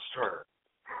touched her.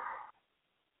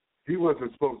 He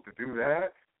wasn't supposed to do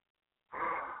that.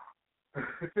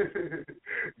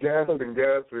 Gas and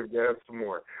gas and gas some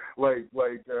more. And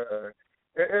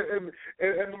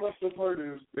the messed up part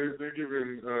is they're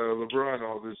giving LeBron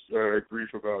all this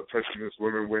grief about touching this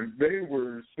woman when they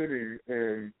were sitting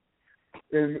in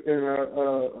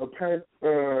a packed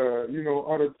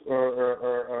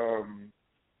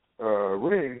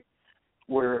ring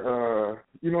where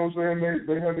you know what I'm saying,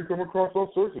 they had to come across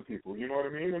all sorts of people, you know what I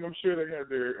mean? And I'm sure they had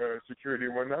their security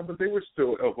and whatnot, but they were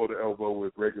still elbow to elbow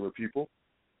with regular people.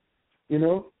 You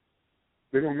know?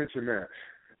 They don't mention that.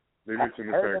 They mention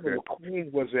the fact that the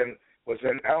Queen was in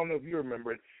I don't know if you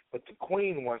remember it, but the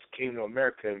Queen once came to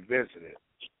America and visited,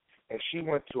 and she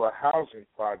went to a housing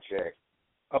project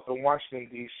up in Washington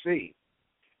D.C.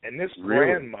 And this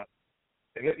grandmother,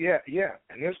 and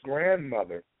this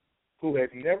grandmother, who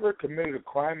had never committed a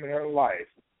crime in her life,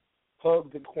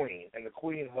 hugged the Queen, and the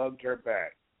Queen hugged her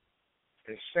back.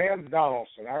 And Sam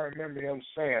Donaldson, I remember him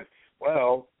saying,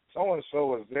 well, so-and-so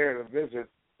was there to visit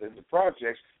the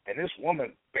projects, and this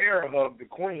woman bear hugged the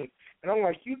Queen. And I'm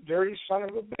like, you dirty son of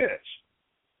a bitch.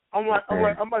 I'm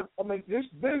like, this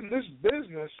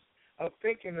business of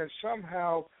thinking that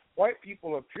somehow white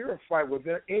people are purified with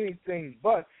their anything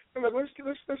but. I'm like, let's go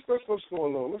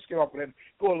let's get off of that,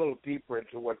 go a little deeper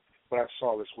into what I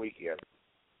saw this weekend.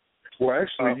 Well,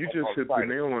 actually, you just hit the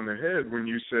nail on the head when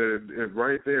you said it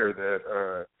right there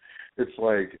that it's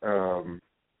like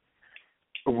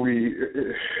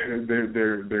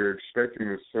they're expecting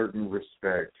a certain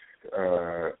respect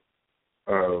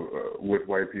with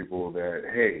white people that,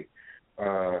 hey,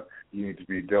 you need to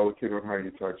be delicate on how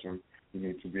you touch them. You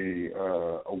need to be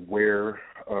aware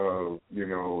of,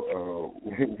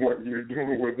 what you're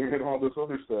doing with them and all this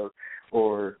other stuff,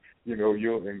 or,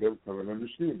 you'll end up coming under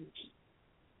scrutiny.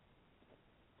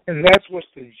 And that's what's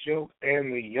the joke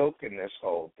and the yoke in this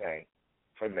whole thing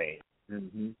for me.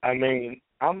 Mm-hmm. I mean,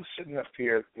 I'm sitting up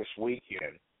here this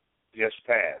weekend, just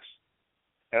past,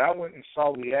 and I went and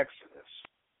saw the Exodus.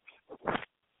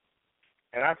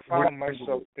 And I found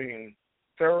myself being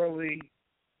thoroughly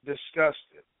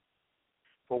disgusted.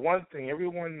 For one thing,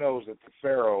 everyone knows that the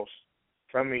pharaohs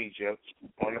from Egypt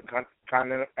on the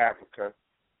continent of Africa,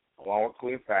 along with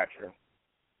Cleopatra,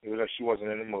 even though she wasn't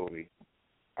in the movie,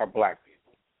 are black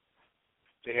people.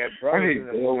 They had brothers in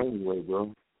the movie. Anyway,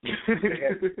 bro.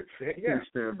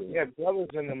 They had brothers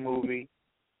in the movie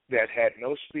that had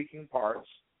no speaking parts.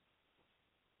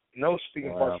 No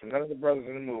speaking parts from none of the brothers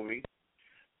in the movie.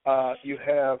 You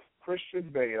have Christian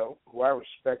Bale, who I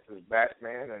respect as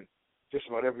Batman and just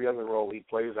about every other role he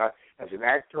plays. As an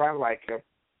actor, I like him,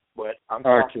 but I'm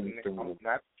talking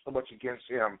not so much against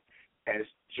him as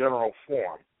general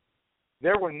form.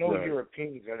 There were no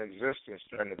Europeans in existence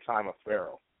during the time of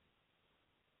Pharaoh.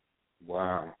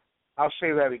 Wow. I'll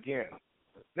say that again.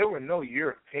 There were no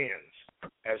Europeans,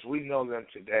 as we know them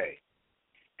today,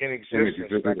 in existence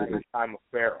during the time of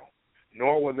Pharaoh,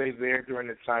 nor were they there during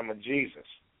the time of Jesus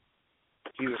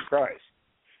Christ.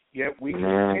 Yet we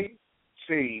can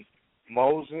see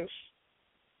Moses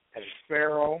and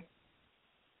Pharaoh,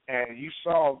 and you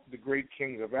saw the great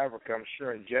kings of Africa, I'm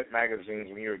sure, in Jet magazines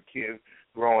when you were a kid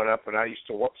growing up, and I used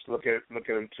to look at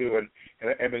them too,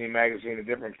 and Ebony magazine and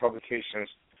different publications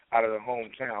out of the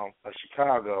hometown of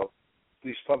Chicago.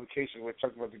 These publications were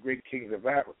talking about the great kings of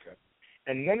Africa.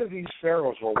 And none of these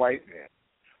pharaohs were white men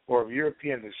or of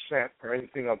European descent or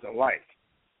anything of the like.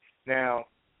 Now,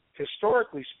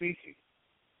 historically speaking,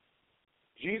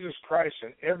 Jesus Christ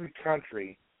in every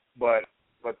country but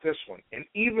this one, and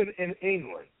even in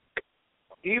England,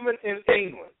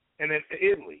 and in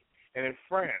Italy, and in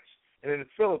France, and in the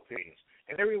Philippines,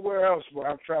 and everywhere else where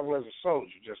I've traveled as a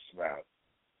soldier just about,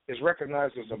 is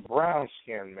recognized as a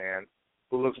brown-skinned man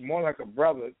who looks more like a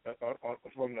brother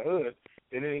from the hood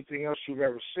than anything else you've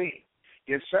ever seen.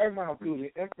 Yet somehow through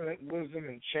the infinite wisdom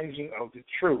and changing of the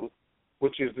truth,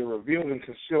 which is the revealed and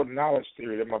concealed knowledge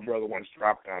theory that my brother once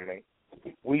dropped on me,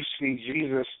 we see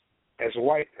Jesus as a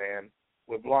white man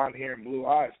with blonde hair and blue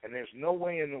eyes, and there's no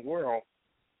way in the world.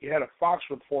 You had a Fox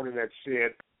reporter that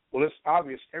said, well, it's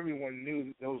obvious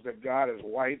everyone knows that God is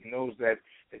white, knows that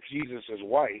Jesus is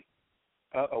white,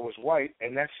 was white,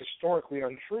 and that's historically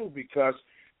untrue because,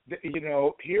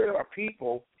 here are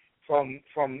people from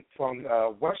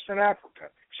Western Africa,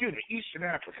 Eastern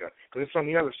Africa, because it's on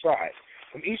the other side,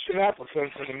 from Eastern Africa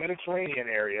and from the Mediterranean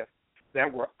area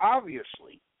that were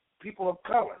obviously people of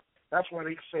color. That's why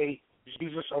they say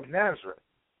Jesus of Nazareth,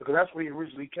 because that's where he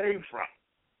originally came from,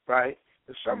 right?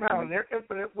 But somehow in their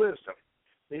infinite wisdom,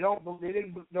 they don't believe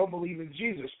in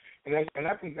Jesus, and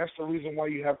I think that's the reason why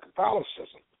you have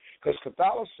Catholicism, because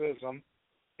Catholicism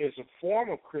is a form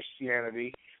of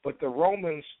Christianity, but the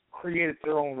Romans created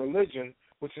their own religion,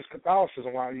 which is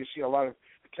Catholicism. While you see a lot of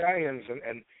Italians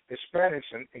and Hispanics,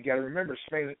 and you got to remember,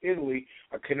 Spain and Italy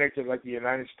are connected like the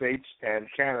United States and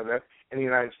Canada and the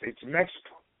United States and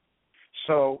Mexico.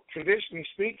 So traditionally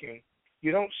speaking,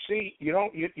 you know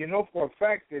for a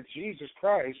fact that Jesus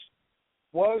Christ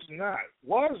was not,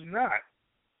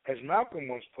 as Malcolm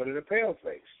once put it, a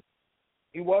paleface.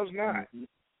 He was not. Mm-hmm.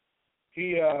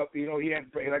 He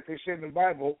had, like they said in the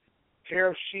Bible, hair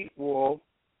of sheep wool,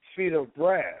 feet of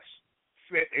brass.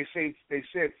 They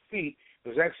said feet. It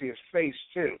was actually his face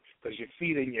too, because your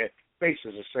feet and your face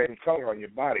is the same color on your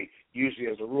body, usually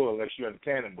as a rule, unless you're in a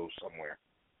tanning booth somewhere.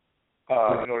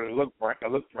 In order to look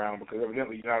brown, because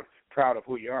evidently you're not proud of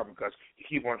who you are, because you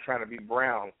keep on trying to be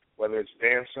brown, whether it's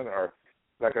dancing or,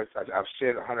 like I've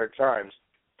said 100 times,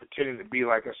 pretending to be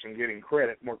like us and getting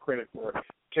more credit for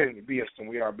pretending to be us than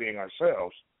we are being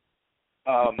ourselves.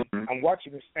 I'm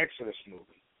watching this Exodus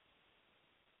movie,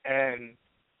 and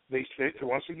they said,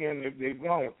 once again, they've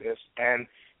gone with this, and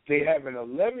they have an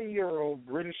 11-year-old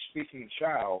British-speaking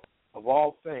child, of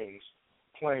all things,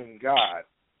 playing God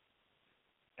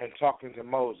and talking to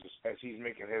Moses as he's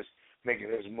making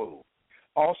his move.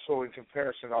 Also, in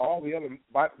comparison to all the other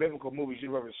biblical movies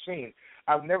you've ever seen,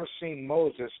 I've never seen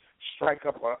Moses strike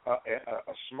up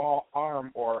a small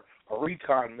arm or a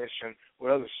recon mission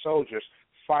with other soldiers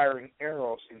firing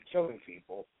arrows and killing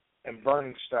people and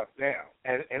burning stuff down.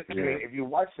 And I mean, if you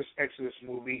watch this Exodus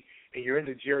movie and you're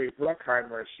into Jerry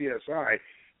Bruckheimer and CSI,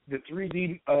 the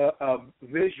 3D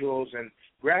visuals and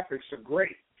graphics are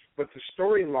great, but the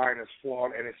storyline is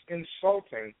flawed, and it's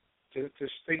insulting to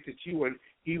think that you would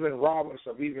even rob us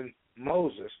of even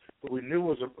Moses, who we knew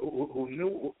was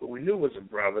a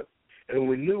brother, and who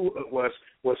we knew was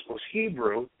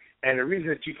Hebrew. And the reason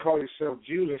that you call yourself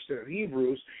Jews instead of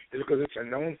Hebrews is because it's a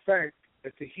known fact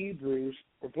that the Hebrews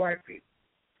were black people.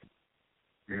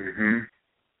 Mm-hmm.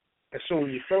 And so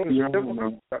when you throw this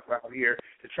biblical stuff out here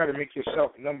to try to make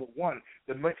yourself number one,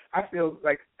 I feel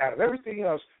like out of everything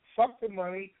else, fuck the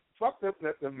money, fuck the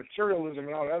materialism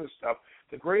and all that other stuff,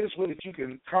 the greatest way that you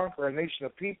can conquer a nation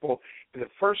of people, the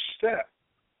first step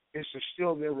is to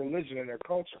steal their religion and their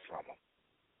culture from them.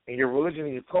 And your religion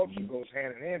and your culture goes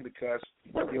hand in hand because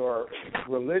your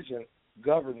religion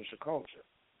governs your culture.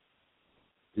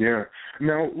 Yeah.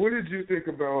 Now, what did you think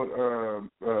about,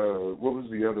 what was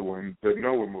the other one, the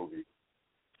Noah movie?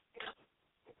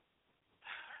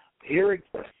 Here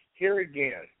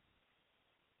again,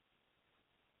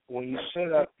 when you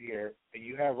sit up here and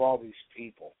you have all these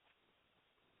people,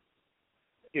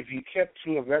 if you kept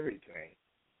two of everything,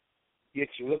 yet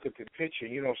you look at the picture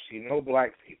and you don't see no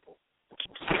black people.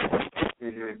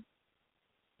 Mm-hmm.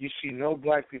 You see no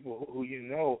black people who you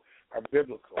know are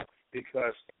biblical,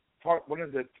 because one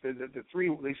of the three,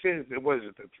 they say, what is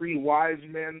it, the three wise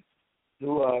men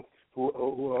who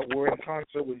were in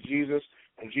concert with Jesus,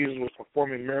 and Jesus was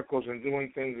performing miracles and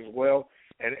doing things as well,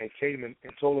 and came and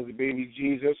told of the baby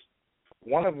Jesus.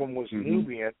 One of them was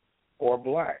Nubian or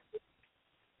black.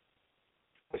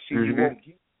 But see,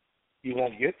 you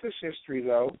won't get this history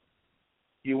though.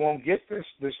 You won't get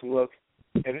this look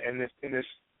and this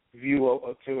view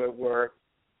to it where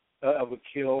of a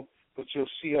kill, but you'll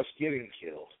see us getting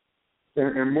killed.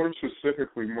 And more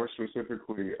specifically,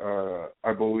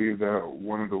 I believe that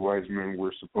one of the wise men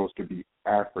were supposed to be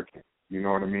African. You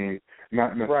know what I mean?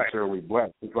 Not necessarily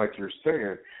black. It's like you're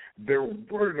saying, there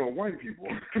were no white people.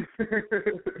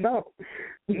 No.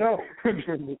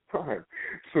 During this time.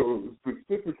 So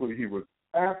specifically, he was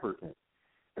African.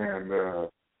 And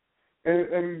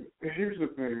here's the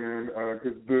thing, man,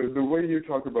 because the way you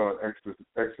talk about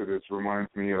Exodus reminds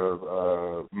me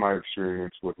of my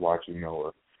experience with watching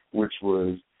Noah, which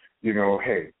was,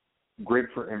 hey, great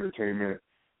for entertainment,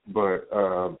 but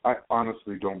I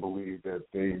honestly don't believe that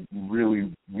they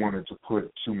really wanted to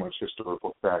put too much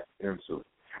historical fact into it,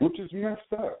 which is messed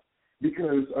up,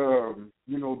 because,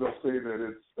 they'll say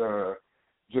that it's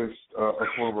just a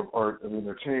form of art and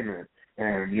entertainment,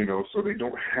 and so they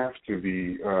don't have to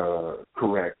be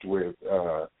correct with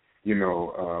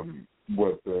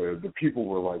what the people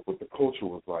were like, what the culture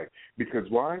was like. Because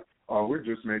why? We're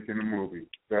just making a movie.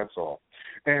 That's all.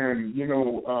 And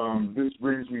this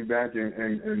brings me back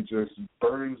and just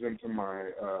burns into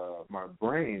my my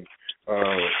brain.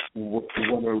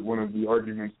 One of the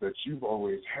arguments that you've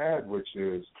always had, which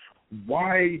is,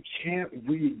 why can't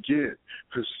we get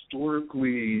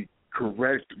historically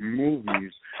correct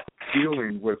movies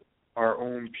dealing with our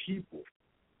own people?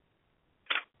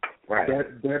 Right.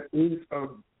 That is a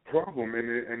problem,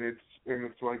 and it's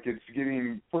like it's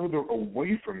getting further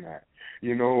away from that,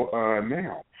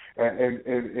 now, and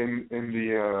in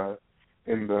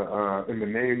the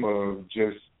name of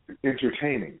just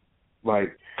entertaining,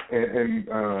 like, and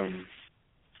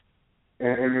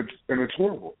it's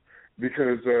horrible.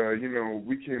 Because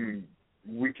we can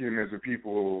as a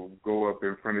people go up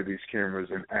in front of these cameras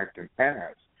and act an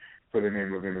ass for the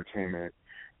name of entertainment,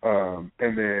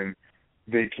 and then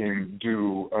they can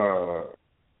do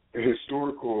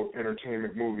historical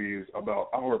entertainment movies about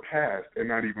our past and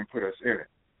not even put us in it,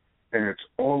 and it's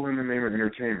all in the name of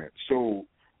entertainment. So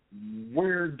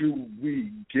where do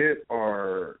we get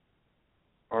our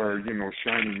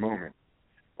shining moment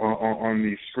on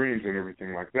these screens and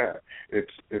everything like that?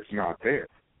 It's not there.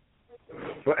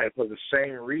 But for the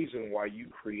same reason why you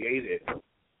created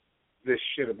this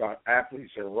shit about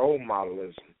athletes and role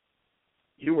modelism,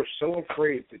 you were so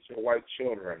afraid that your white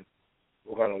children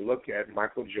were going to look at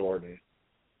Michael Jordan,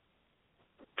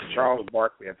 Charles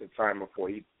Barkley at the time before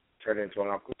he turned into an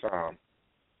Uncle Tom,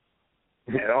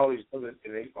 and all these other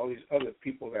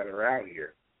people that are out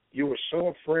here. You were so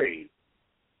afraid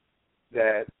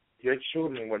that your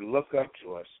children would look up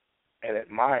to us and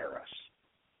admire us,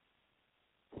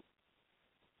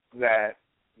 that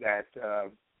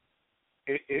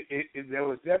there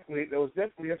was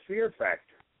definitely a fear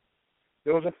factor.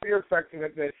 There was a fear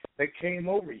factor that came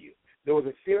over you. There was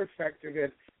a fear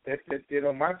factor that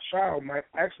my child might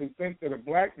actually think that a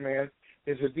black man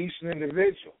is a decent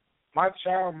individual. My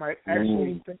child might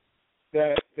actually think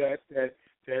that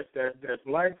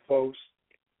black folks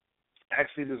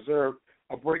actually deserve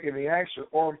a break in the action,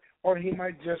 or he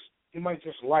might just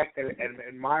like and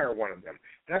admire one of them.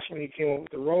 That's when he came up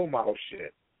with the role model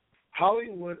shit.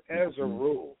 Hollywood, as a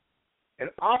rule,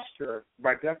 an Oscar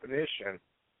by definition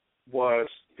was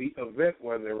the event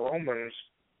where the Romans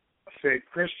fed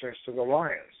Christians to the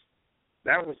lions.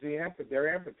 That was their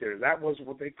amphitheater. That was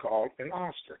what they called an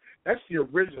Oscar. That's the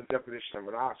original definition of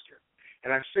an Oscar.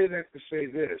 And I say that to say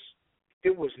this: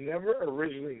 it was never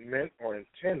originally meant or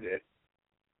intended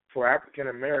for African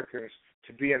Americans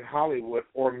to be in Hollywood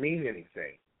or mean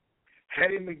anything.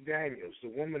 Hattie McDaniels, the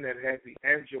woman that had the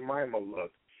Aunt Jemima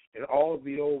look in all of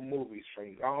the old movies,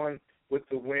 from Gone with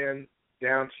the Wind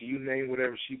down to you name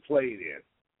whatever she played in,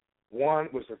 one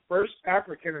was the first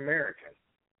African American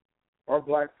or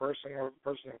black person or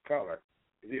person of color,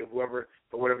 whoever,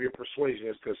 for whatever your persuasion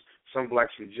is, because some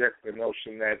blacks reject the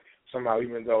notion that somehow,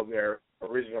 even though their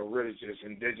original religion is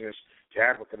indigenous to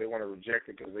Africa, they want to reject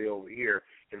it because they over here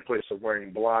in place of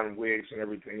wearing blonde wigs and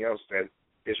everything else that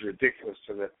is ridiculous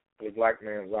to the black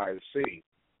man's eye to see.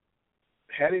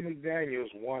 Hattie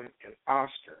McDaniels won an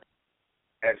Oscar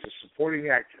as a supporting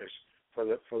actress for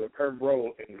her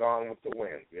role in Gone with the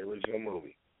Wind, the original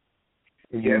movie.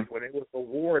 Mm-hmm. Yet when it was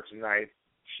awards night,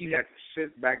 she had to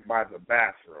sit back by the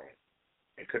bathroom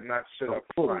and could not sit up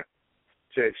front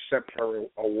to accept her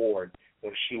award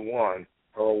when she won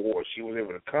her award. She was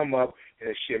able to come up, and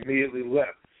then she immediately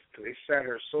left because they sat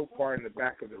her so far in the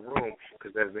back of the room,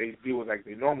 because as they do, like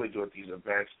they normally do at these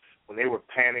events, when they were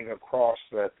panning across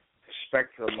the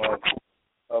spectrum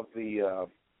of the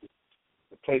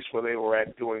place where they were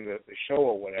at doing the show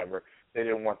or whatever, they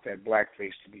didn't want that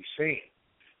blackface to be seen.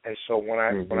 And so when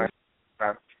I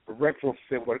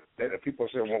retrofit what people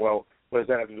say, well, what does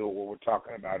that have to do with what we're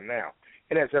talking about now?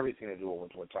 It has everything to do with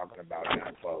what we're talking about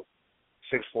now, folks.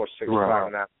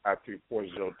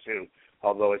 646-595-3402.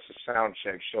 Although it's a sound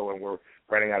check show and we're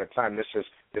running out of time, this is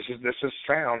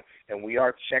sound, and we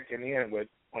are checking in with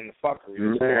on the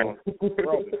fuckery.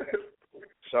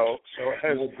 So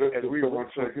as we look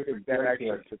at that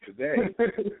action to today,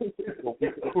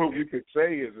 what we could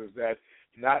say is that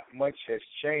not much has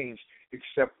changed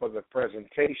except for the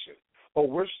presentation. Oh,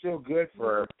 we're still good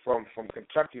from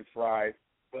Kentucky Fried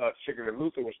Chicken that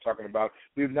Luther was talking about.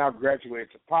 We've now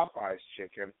graduated to Popeye's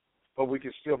chicken, but we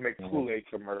can still make Kool-Aid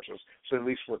commercials, so at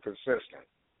least we're consistent.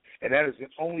 And that is the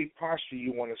only posture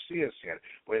you want to see us in.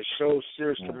 When it shows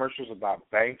serious commercials about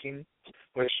banking,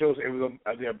 when it shows there are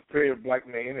very black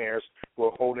millionaires who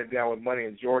are holding it down with money,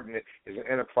 and Jordan is an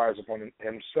enterprise upon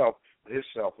himself, his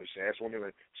selfishness. Won't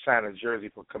even sign a jersey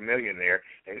for Chameleon there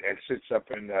and sits up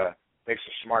and makes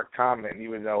a smart comment,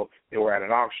 even though they were at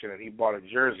an auction and he bought a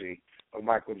jersey of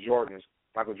Michael Jordan's.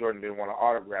 Michael Jordan didn't want to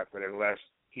autograph it unless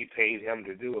he paid him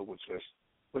to do it, which was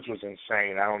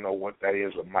insane. I don't know what that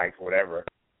is with Mike or whatever.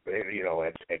 But,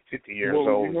 at 50 years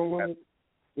old. You know what?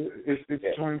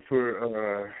 It's time for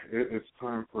our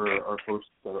folks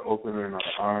to start opening our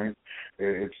eyes.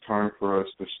 It's time for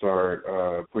us to start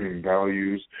putting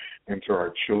values into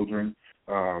our children.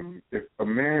 If a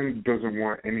man doesn't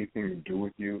want anything to do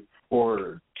with you,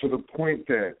 or to the point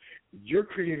that you're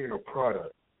creating a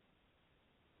product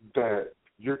that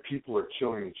your people are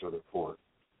killing each other for,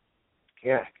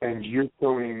 and you're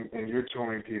telling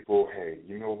people, hey,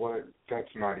 you know what?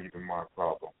 That's not even my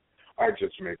problem. I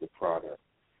just make a product.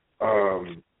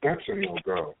 That's a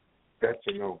no-go.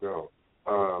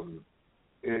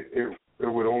 It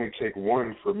would only take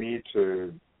one for me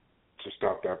to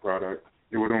stop that product.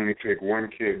 It would only take one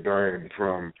kid dying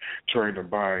from trying to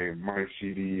buy my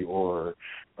CD or,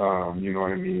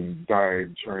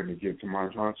 died trying to get to my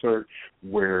concert,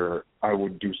 where I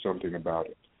would do something about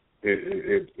it.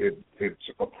 It's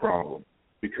a problem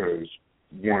because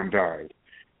one died.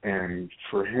 And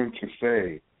for him to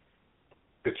say,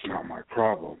 it's not my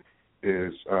problem,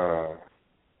 is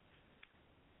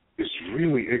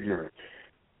really ignorant.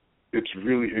 It's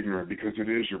really ignorant because it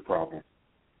is your problem.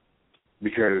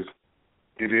 Because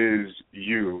it is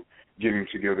you getting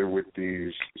together with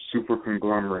these super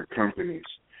conglomerate companies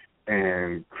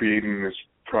and creating this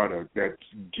product that's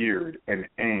geared and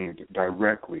aimed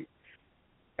directly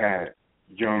at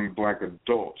young black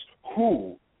adults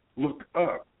who look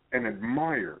up and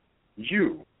admire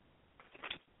you.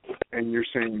 And you're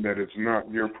saying that it's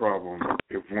not your problem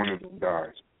if one of them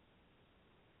dies.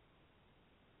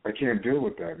 I can't deal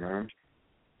with that, man.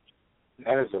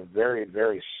 That is a very,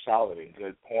 very solid and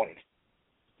good point.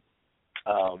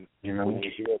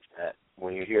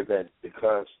 When you hear that,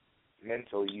 because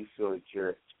mentally you feel that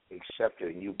you're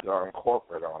accepted and you've gone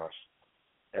corporate on us,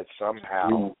 that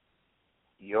somehow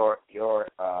your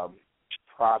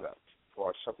product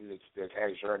or something that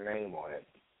has your name on it,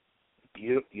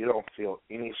 you don't feel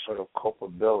any sort of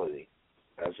culpability,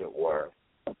 as it were,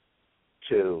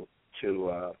 to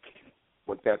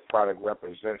what that product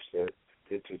represents to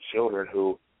children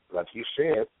who, like you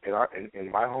said,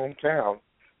 in my hometown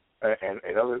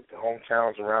and other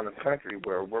hometowns around the country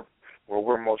where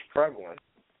we're most prevalent,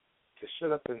 to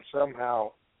sit up and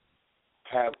somehow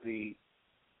have the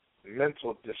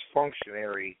mental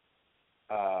dysfunctionary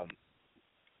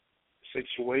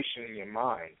situation in your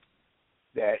mind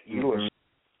that you are.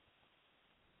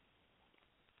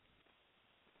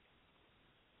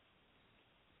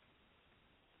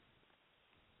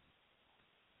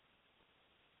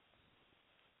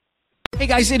 Hey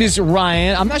guys, it is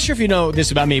Ryan. I'm not sure if you know this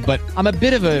about me, but I'm a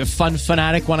bit of a fun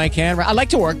fanatic when I can. I like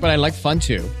to work, but I like fun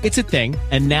too. It's a thing.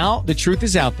 And now the truth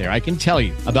is out there. I can tell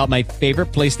you about my favorite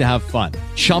place to have fun.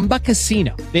 Chumba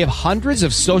Casino. They have hundreds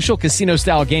of social casino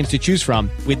style games to choose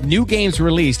from with new games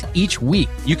released each week.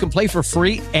 You can play for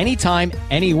free anytime,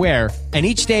 anywhere. And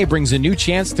each day brings a new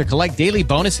chance to collect daily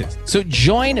bonuses. So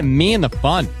join me in the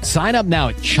fun. Sign up now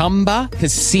at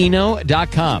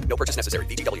ChumbaCasino.com. No purchase necessary.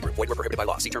 VGW Group. Void where prohibited by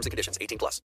law. See terms and conditions. 18+.